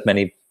seems that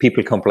many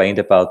people complained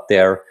about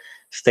their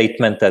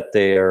statement that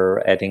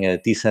they're adding a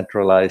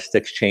decentralized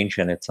exchange,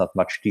 and it's not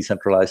much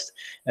decentralized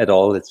at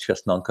all. It's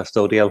just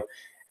non-custodial.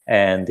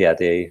 And yeah,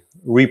 they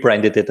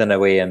rebranded it in a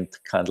way and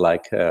kind of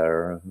like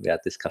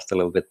discussed a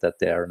little bit that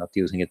they are not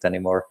using it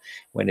anymore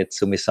when it's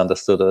so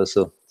misunderstood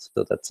also.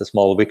 So that's a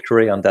small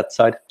victory on that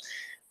side.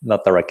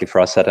 Not directly for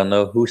us. I don't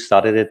know who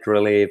started it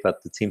really, but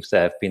it seems to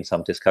have been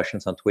some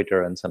discussions on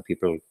Twitter, and some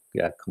people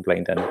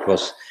complained. And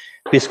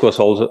Bisq was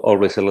also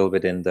always a little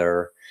bit in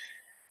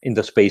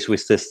the space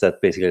with this,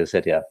 that basically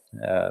said,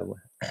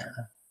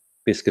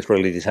 Bisq is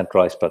really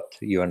decentralized, but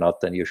you are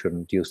not, then you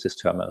shouldn't use this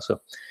term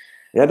also.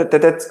 Yeah,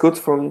 that's good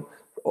for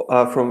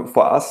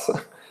us.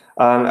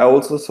 I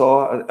also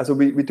saw, so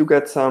we do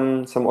get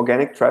some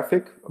organic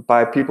traffic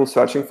by people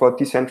searching for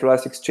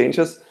decentralized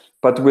exchanges,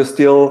 but we're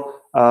still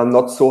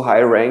not so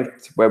high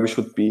ranked where we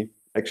should be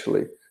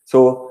actually.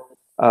 So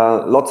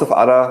lots of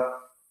other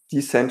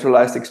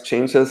decentralized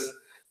exchanges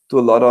do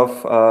a lot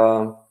of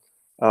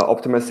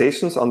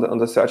optimizations on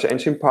the search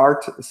engine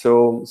part,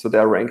 so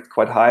they're ranked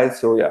quite high.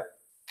 So yeah,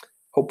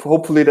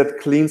 hopefully that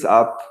cleans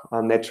up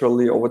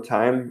naturally over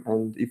time,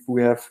 and if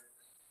we have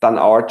done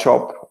our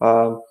job,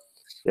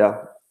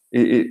 yeah,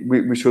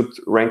 we should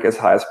rank as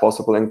high as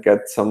possible and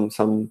get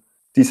some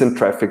decent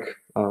traffic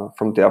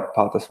from their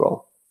part as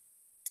well.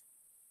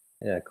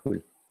 Yeah, cool.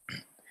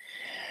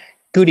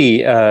 Goody,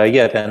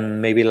 yeah,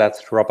 then maybe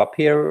let's wrap up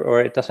here.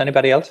 Or does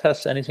anybody else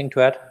has anything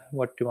to add?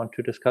 What do you want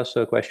to discuss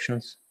or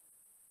questions?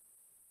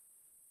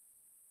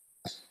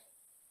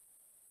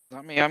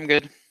 Not me, I'm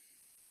good.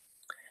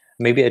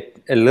 Maybe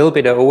a little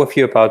bit of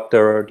overview about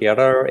the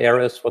other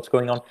areas, what's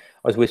going on.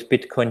 As with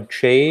Bitcoin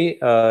J,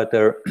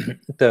 the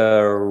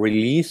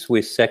release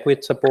with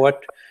SegWit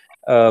support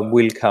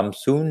will come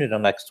soon in the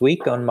next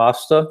week on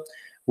master.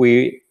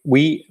 We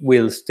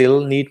will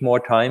still need more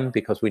time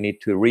because we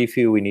need to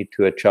review, we need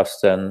to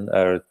adjust and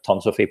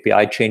tons of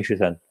API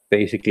changes, and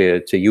basically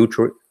it's a huge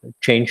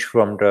change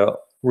from the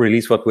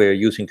release what we're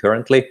using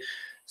currently.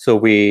 So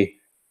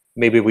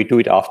maybe we do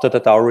it after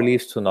the DAO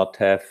release to not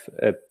have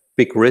a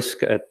big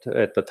risk at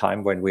the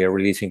time when we are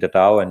releasing the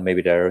DAO, and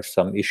maybe there is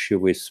some issue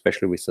with,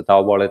 especially with the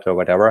DAO wallet or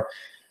whatever.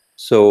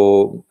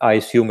 So I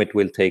assume it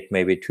will take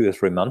maybe 2 or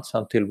 3 months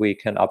until we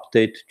can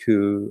update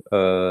to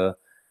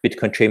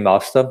Bitcoin J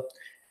master.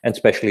 And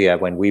especially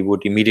when we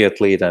would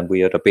immediately, then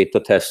we are the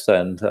beta tester,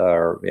 and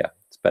yeah,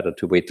 it's better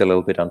to wait a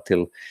little bit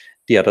until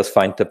the others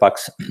find the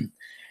bugs.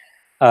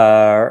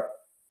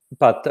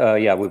 But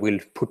yeah, we will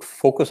put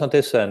focus on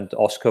this, and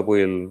Oscar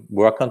will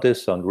work on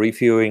this, on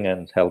reviewing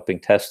and helping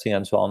testing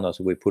and so on.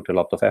 So we put a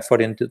lot of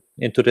effort into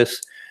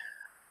this.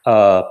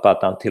 But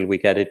until we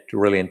get it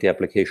really in the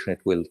application, it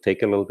will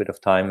take a little bit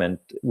of time, and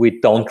we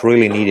don't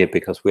really need it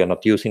because we are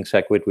not using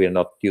SegWit, we are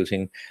not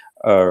using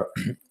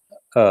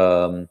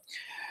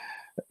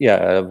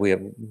yeah, we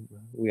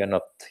are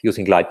not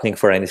using Lightning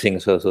for anything,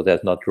 so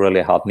there's not really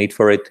a hard need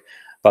for it.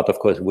 But of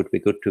course, it would be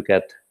good to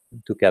get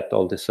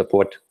all this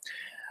support.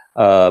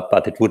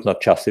 But it would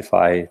not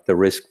justify the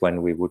risk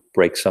when we would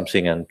break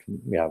something and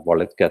yeah,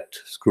 wallet get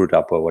screwed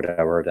up or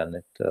whatever. Then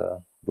it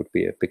would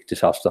be a big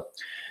disaster.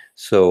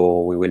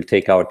 So we will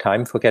take our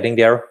time for getting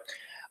there.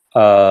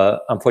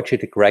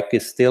 Unfortunately, Greg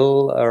is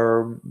still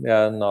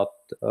not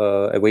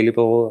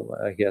available.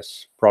 He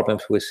has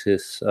problems with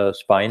his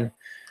spine.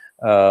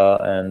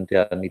 And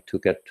yeah, need to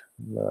get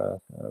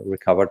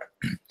recovered.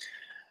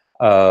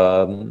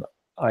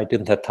 I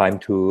didn't have time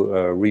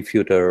to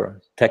review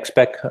the tech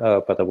spec,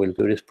 but I will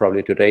do this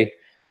probably today.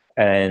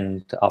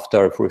 And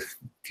after I've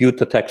reviewed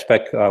the tech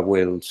spec, I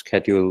will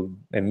schedule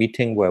a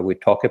meeting where we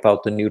talk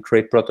about the new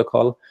trade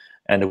protocol,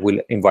 and I will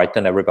invite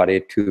then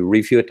everybody to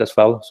review it as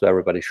well. So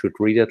everybody should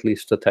read at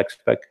least the tech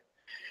spec.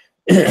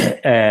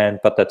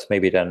 But that's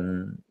maybe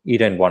then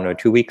either in 1 or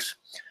 2 weeks.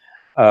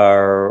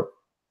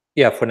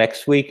 Yeah, for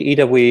next week,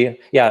 either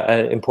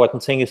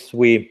important thing is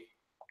we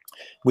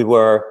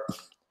were,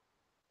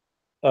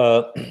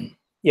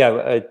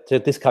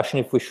 the discussion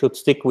if we should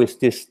stick with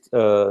this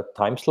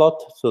time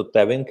slot, so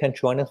Devin can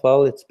join as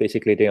well. It's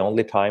basically the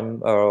only time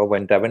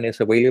when Devin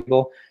is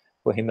available.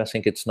 For him, I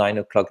think it's 9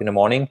 o'clock in the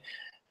morning.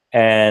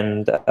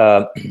 And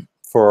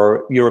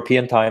for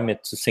European time, I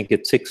think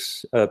it's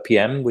 6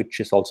 p.m., which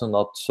is also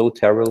not so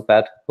terrible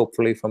bad,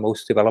 hopefully, for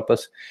most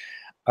developers.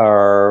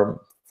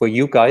 For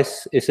you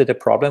guys, is it a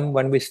problem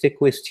when we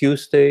stick with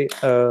Tuesday,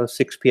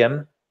 6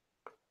 p.m.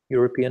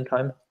 European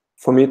time?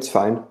 For me, it's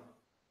fine.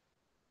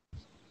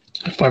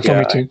 Fine for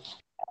me too.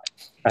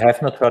 I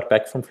have not heard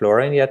back from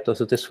Florian yet.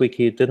 Also this week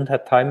he didn't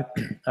have time.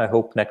 I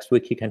hope next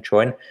week he can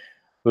join.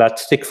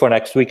 Let's stick for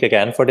next week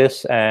again for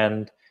this.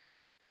 And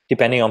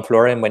depending on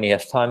Florian, when he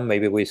has time,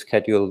 maybe we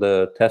schedule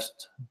the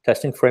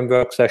testing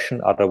framework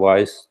session.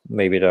 Otherwise,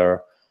 maybe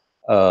the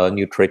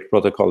new trade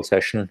protocol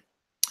session.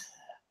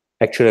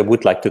 Actually, I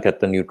would like to get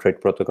the new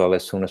trade protocol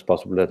as soon as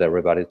possible that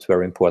everybody. It's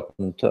very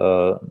important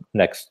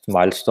next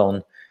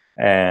milestone,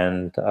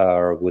 and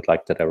would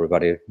like that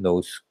everybody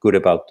knows good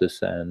about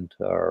this, and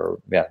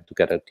yeah, to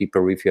get a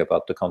deeper review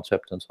about the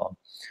concept and so on.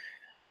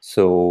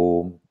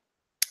 So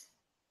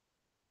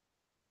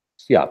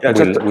yeah, we'll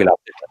update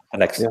the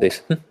next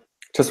days.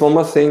 Just one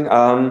more thing.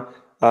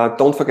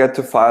 Don't forget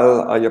to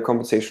file your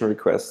compensation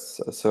requests.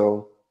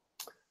 So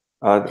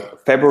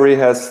February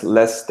has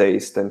less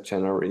days than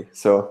January.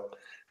 So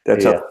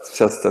there's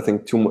just I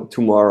think 2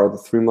 more or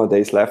 3 more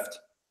days left.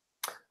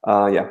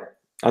 Yeah,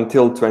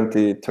 until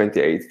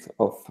 28th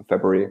of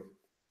February.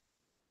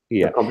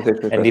 Yeah,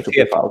 and if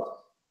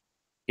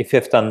you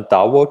have done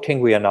DAO voting,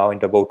 we are now in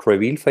the vote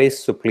reveal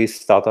phase. So please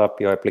start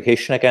up your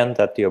application again,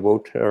 that your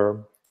vote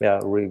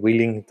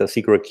revealing the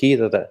secret key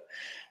that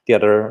the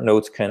other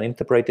nodes can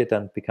interpret it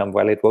and become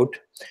valid vote.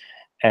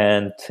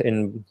 and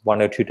in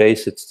 1 or 2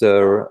 days it's the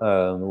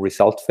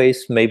result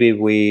phase. Maybe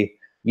we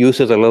use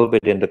it a little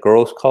bit in the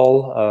growth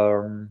call.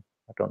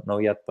 I don't know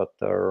yet, but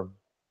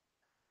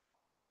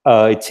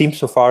it seems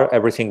so far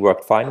everything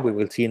worked fine. We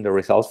will see in the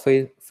result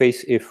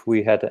phase if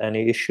we had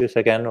any issues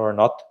again or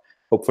not.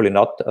 Hopefully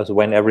not. As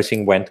when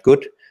everything went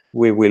good,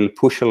 we will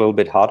push a little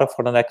bit harder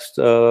for the next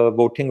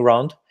voting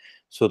round,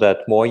 so that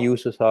more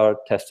users are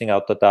testing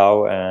out the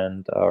DAO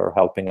and are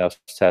helping us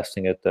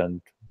testing it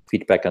and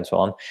feedback and so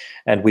on.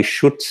 And we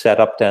should set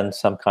up then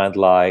some kind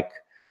like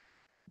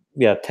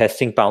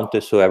testing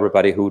bounties, so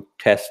everybody who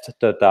tests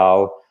the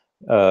DAO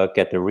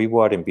get a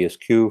reward in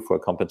BSQ for a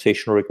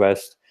compensation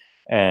request.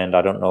 And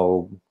I don't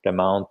know the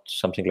amount,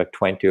 something like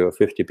 20 or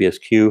 50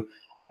 BSQ.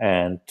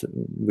 And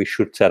we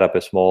should set up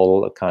a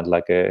small kind of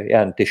like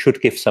and they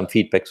should give some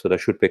feedback. So there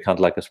should be kind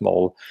of like a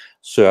small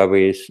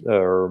service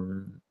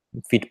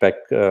feedback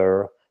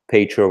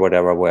page or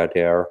whatever, where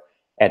they're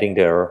adding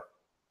their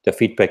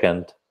feedback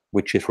and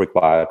which is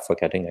required for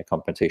getting a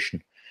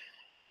compensation.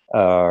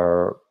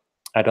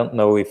 I don't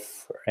know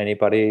if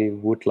anybody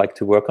would like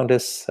to work on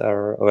this,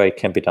 or it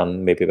can be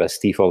done maybe by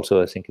Steve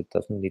also. I think it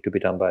doesn't need to be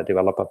done by a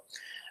developer,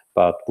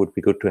 but would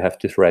be good to have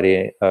this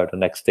ready the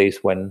next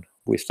days when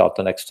we start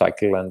the next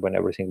cycle and when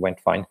everything went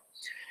fine.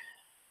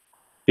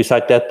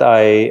 Beside that,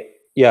 I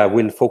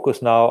will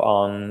focus now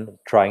on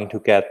trying to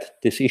get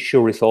this issue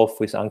resolved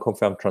with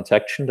unconfirmed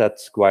transaction.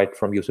 That's quite,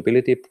 from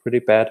usability, pretty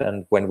bad.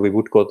 And when we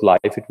would go live,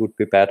 it would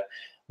be bad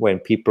when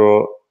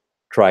people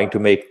trying to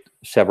make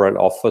several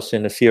offers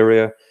in a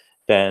series,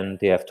 then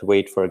they have to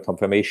wait for a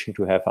confirmation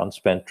to have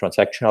unspent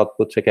transaction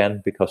outputs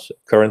again, because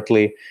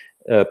currently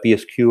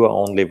BSQ are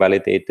only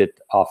validated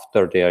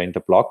after they are in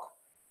the block.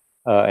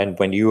 And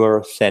when you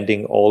are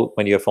sending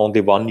when you have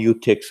only one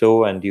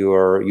UTXO and you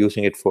are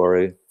using it for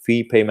a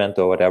fee payment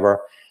or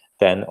whatever,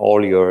 then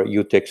all your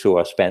UTXO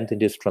are spent in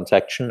this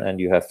transaction and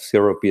you have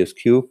 0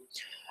 BSQ.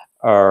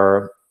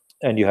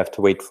 And you have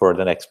to wait for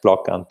the next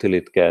block until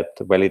it gets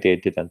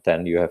validated, and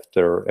then you have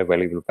the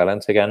available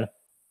balance again.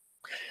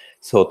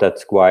 So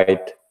that's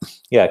quite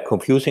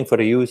confusing for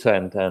the user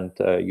and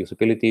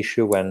usability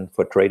issue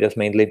for traders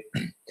mainly.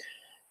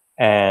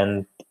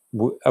 And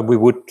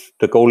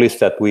the goal is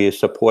that we are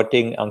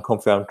supporting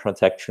unconfirmed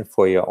transaction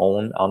for your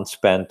own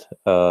unspent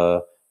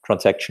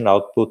transaction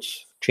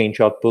outputs, change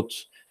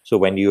outputs. So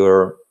when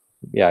you're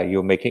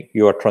making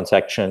your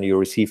transaction, you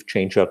receive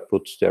change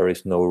outputs, there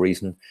is no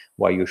reason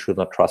why you should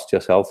not trust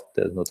yourself.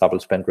 There's no double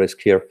spend risk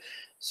here.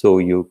 So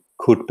you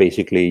could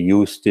basically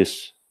use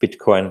this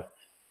Bitcoin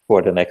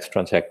for the next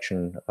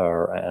transaction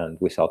and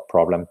without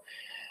problem.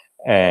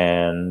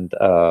 And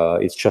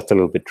it's just a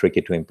little bit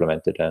tricky to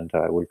implement it, and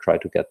I will try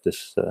to get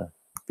this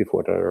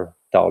before the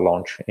DAO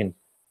launch in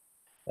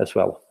as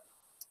well.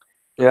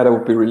 Yeah, that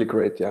would be really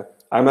great. Yeah,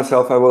 I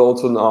will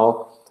also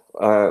now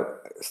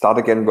start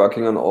again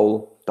working on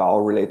all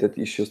DAO related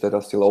issues that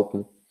are still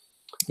open.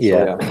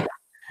 Yeah, so,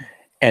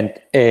 and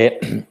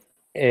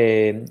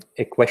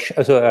a question.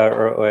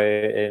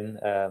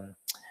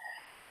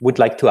 Would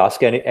like to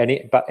ask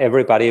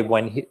everybody,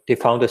 when they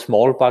found a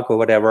small bug or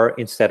whatever,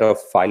 instead of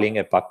filing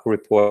a bug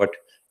report,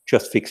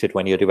 just fix it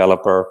when you're a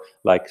developer,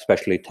 like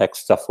especially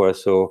text software.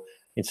 So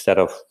instead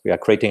of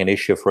creating an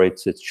issue for it,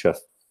 it's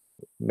just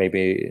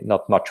maybe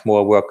not much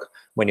more work.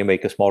 When you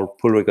make a small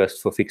pull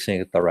request for fixing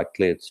it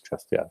directly, it's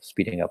just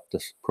speeding up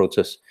this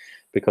process,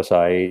 because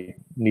I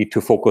need to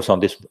focus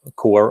on this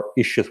core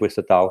issues with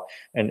the DAO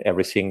and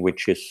everything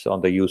which is on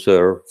the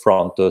user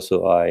front.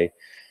 So I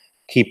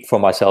keep for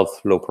myself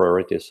low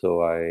priority,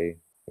 so I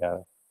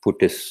put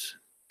this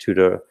to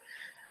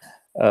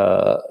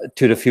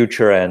the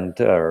future, and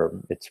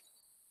it's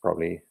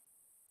probably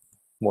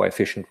more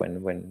efficient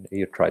when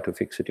you try to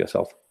fix it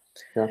yourself.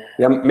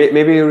 Yeah.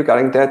 Maybe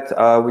regarding that,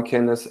 we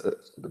can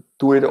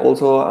do it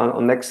also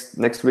on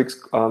next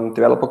week's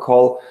developer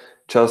call.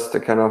 Just a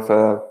kind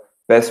of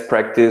best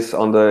practice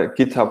on the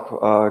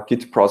GitHub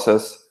Git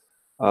process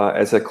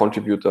as a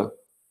contributor.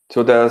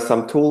 So there are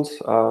some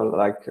tools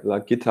like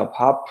GitHub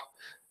Hub.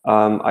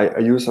 I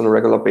use on a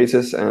regular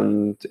basis,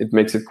 and it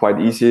makes it quite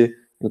easy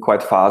and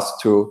quite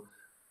fast to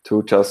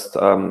just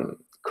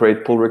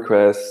create pull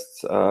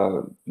requests.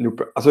 So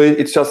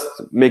it just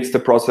makes the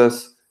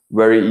process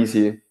very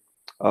easy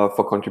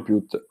for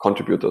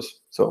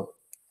contributors. So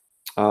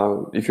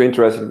if you're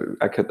interested,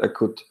 I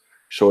could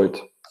show it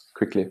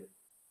quickly.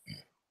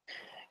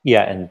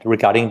 Yeah, and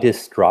regarding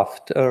this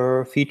draft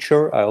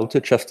feature, I also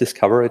just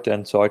discovered it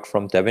and saw it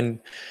from Devin.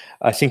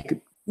 I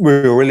think we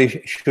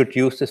really should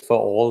use this for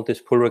all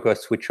these pull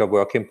requests which are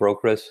work in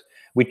progress,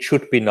 which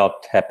should be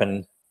not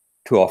happen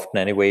too often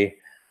anyway.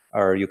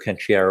 Or you can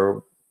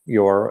share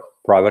your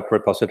private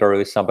repository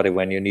with somebody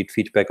when you need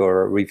feedback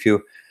or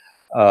review.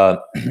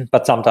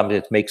 But sometimes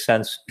it makes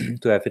sense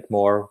to have it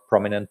more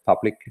prominent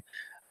public.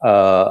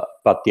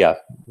 But yeah,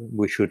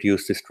 we should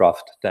use this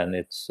draft, then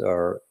it's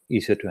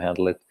easier to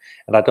handle it.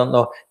 And I don't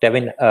know,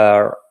 Devin,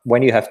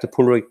 when you have the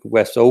pull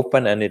request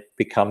open and it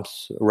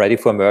becomes ready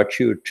for merge,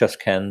 you just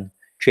can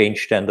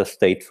change then the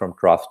state from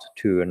draft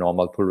to a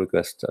normal pull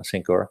request, I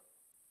think, or?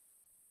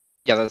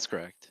 Yeah, that's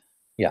correct.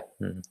 Yeah.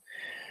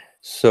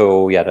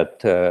 So yeah,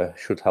 that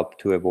should help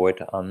to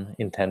avoid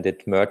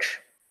unintended merge.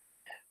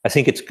 I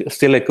think it's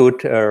still a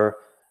good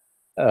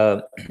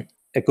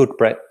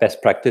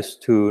best practice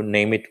to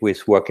name it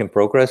with work in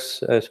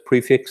progress as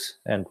prefix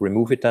and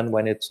remove it then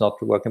when it's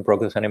not work in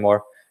progress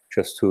anymore,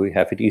 just to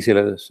have it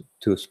easier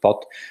to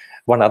spot.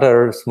 One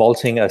other small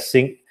thing, I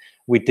think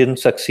we didn't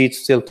succeed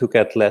still to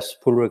get less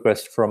pull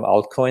requests from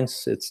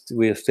altcoins.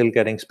 We're still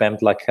getting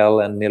spammed like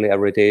hell and nearly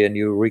every day a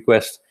new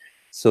request.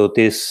 So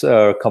this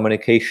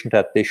communication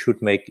that they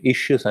should make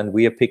issues and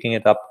we are picking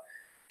it up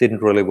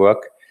didn't really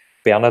work.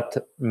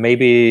 Bernard,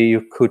 maybe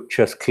you could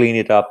just clean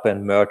it up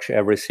and merge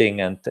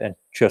everything and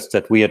just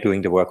that we are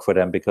doing the work for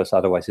them, because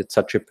otherwise it's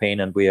such a pain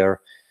and we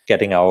are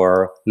getting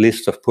our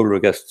list of pull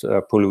requests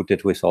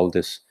polluted with all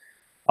this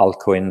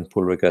altcoin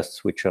pull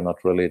requests, which are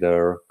not really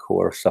the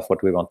core stuff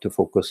what we want to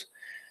focus.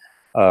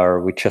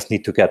 We just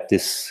need to get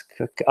this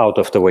out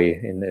of the way.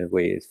 In a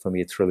way, for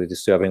me, it's really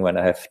disturbing when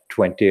I have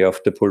 20 of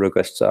the pull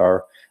requests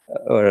or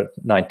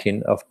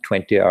 19 of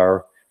 20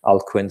 are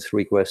altcoins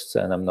requests,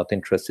 and I'm not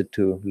interested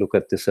to look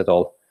at this at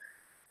all.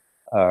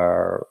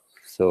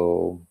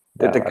 So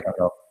I don't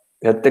know.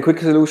 Yeah, the quick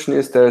solution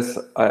is there's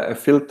a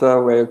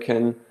filter where you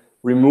can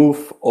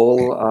remove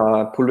all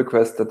pull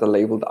requests that are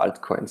labeled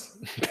altcoins.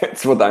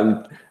 That's what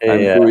I'm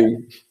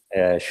doing.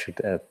 Yeah, I should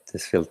add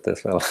this filter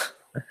as well.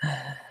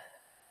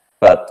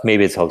 But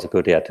maybe it's also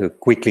good, to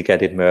quickly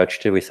get it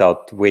merged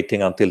without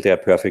waiting until they're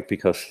perfect,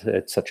 because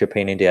it's such a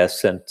pain in the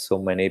ass and so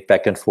many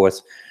back and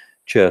forth.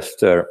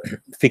 Just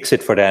fix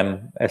it for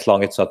them as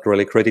long as it's not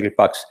really critical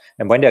bugs.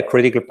 And when there are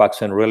critical bugs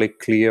and really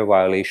clear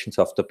violations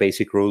of the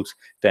basic rules,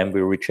 then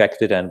we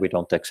reject it and we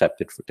don't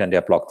accept it. Then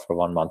they're blocked for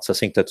 1 month. I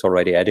think that's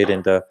already added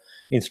in the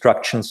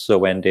instructions. So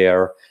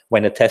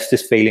when a test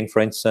is failing,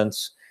 for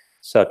instance,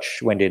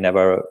 when they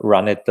never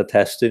run it, the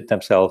test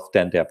themselves,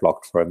 then they're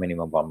blocked for a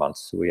minimum 1 month.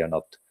 So we are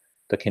not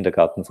the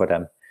kindergarten for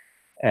them.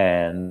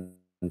 And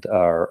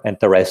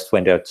the rest,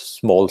 when they're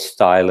small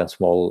style and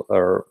small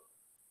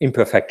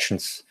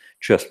imperfections,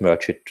 just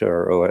merge it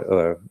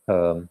or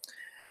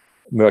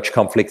merge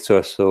conflicts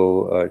or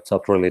so. It's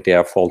not really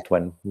their fault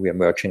when we are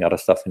merging other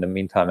stuff in the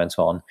meantime and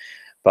so on.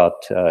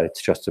 But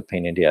it's just a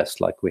pain in the ass,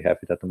 like we have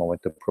it at the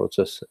moment, the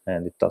process,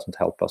 and it doesn't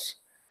help us.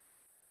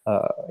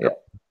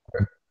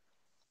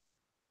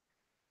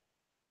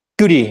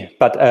 Goody,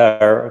 but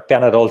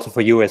Bernard, also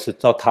for you, as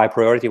it's not high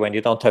priority, when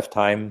you don't have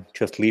time,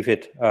 just leave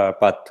it.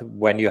 But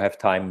when you have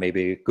time,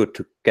 maybe good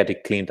to get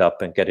it cleaned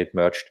up and get it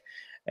merged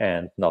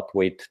and not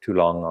wait too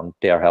long on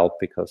their help,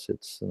 because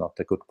it's not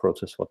a good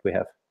process what we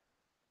have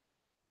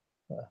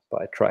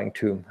by trying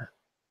to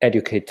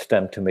educate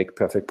them to make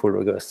perfect pull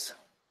requests.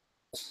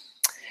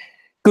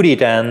 Goody,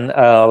 then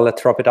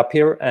let's wrap it up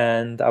here,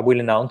 and I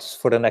will announce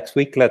for the next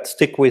week. Let's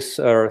stick with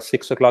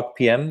 6 o'clock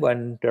p.m.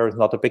 when there is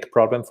not a big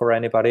problem for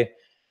anybody.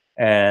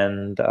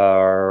 And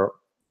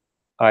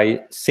I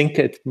think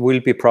it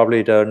will be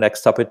probably the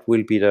next topic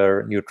will be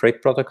the new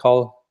trade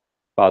protocol,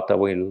 but I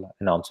will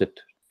announce it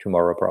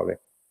tomorrow probably.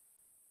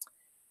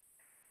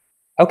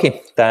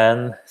 Okay,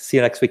 then see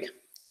you next week.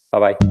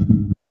 Bye-bye.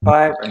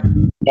 Bye.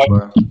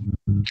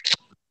 Bye.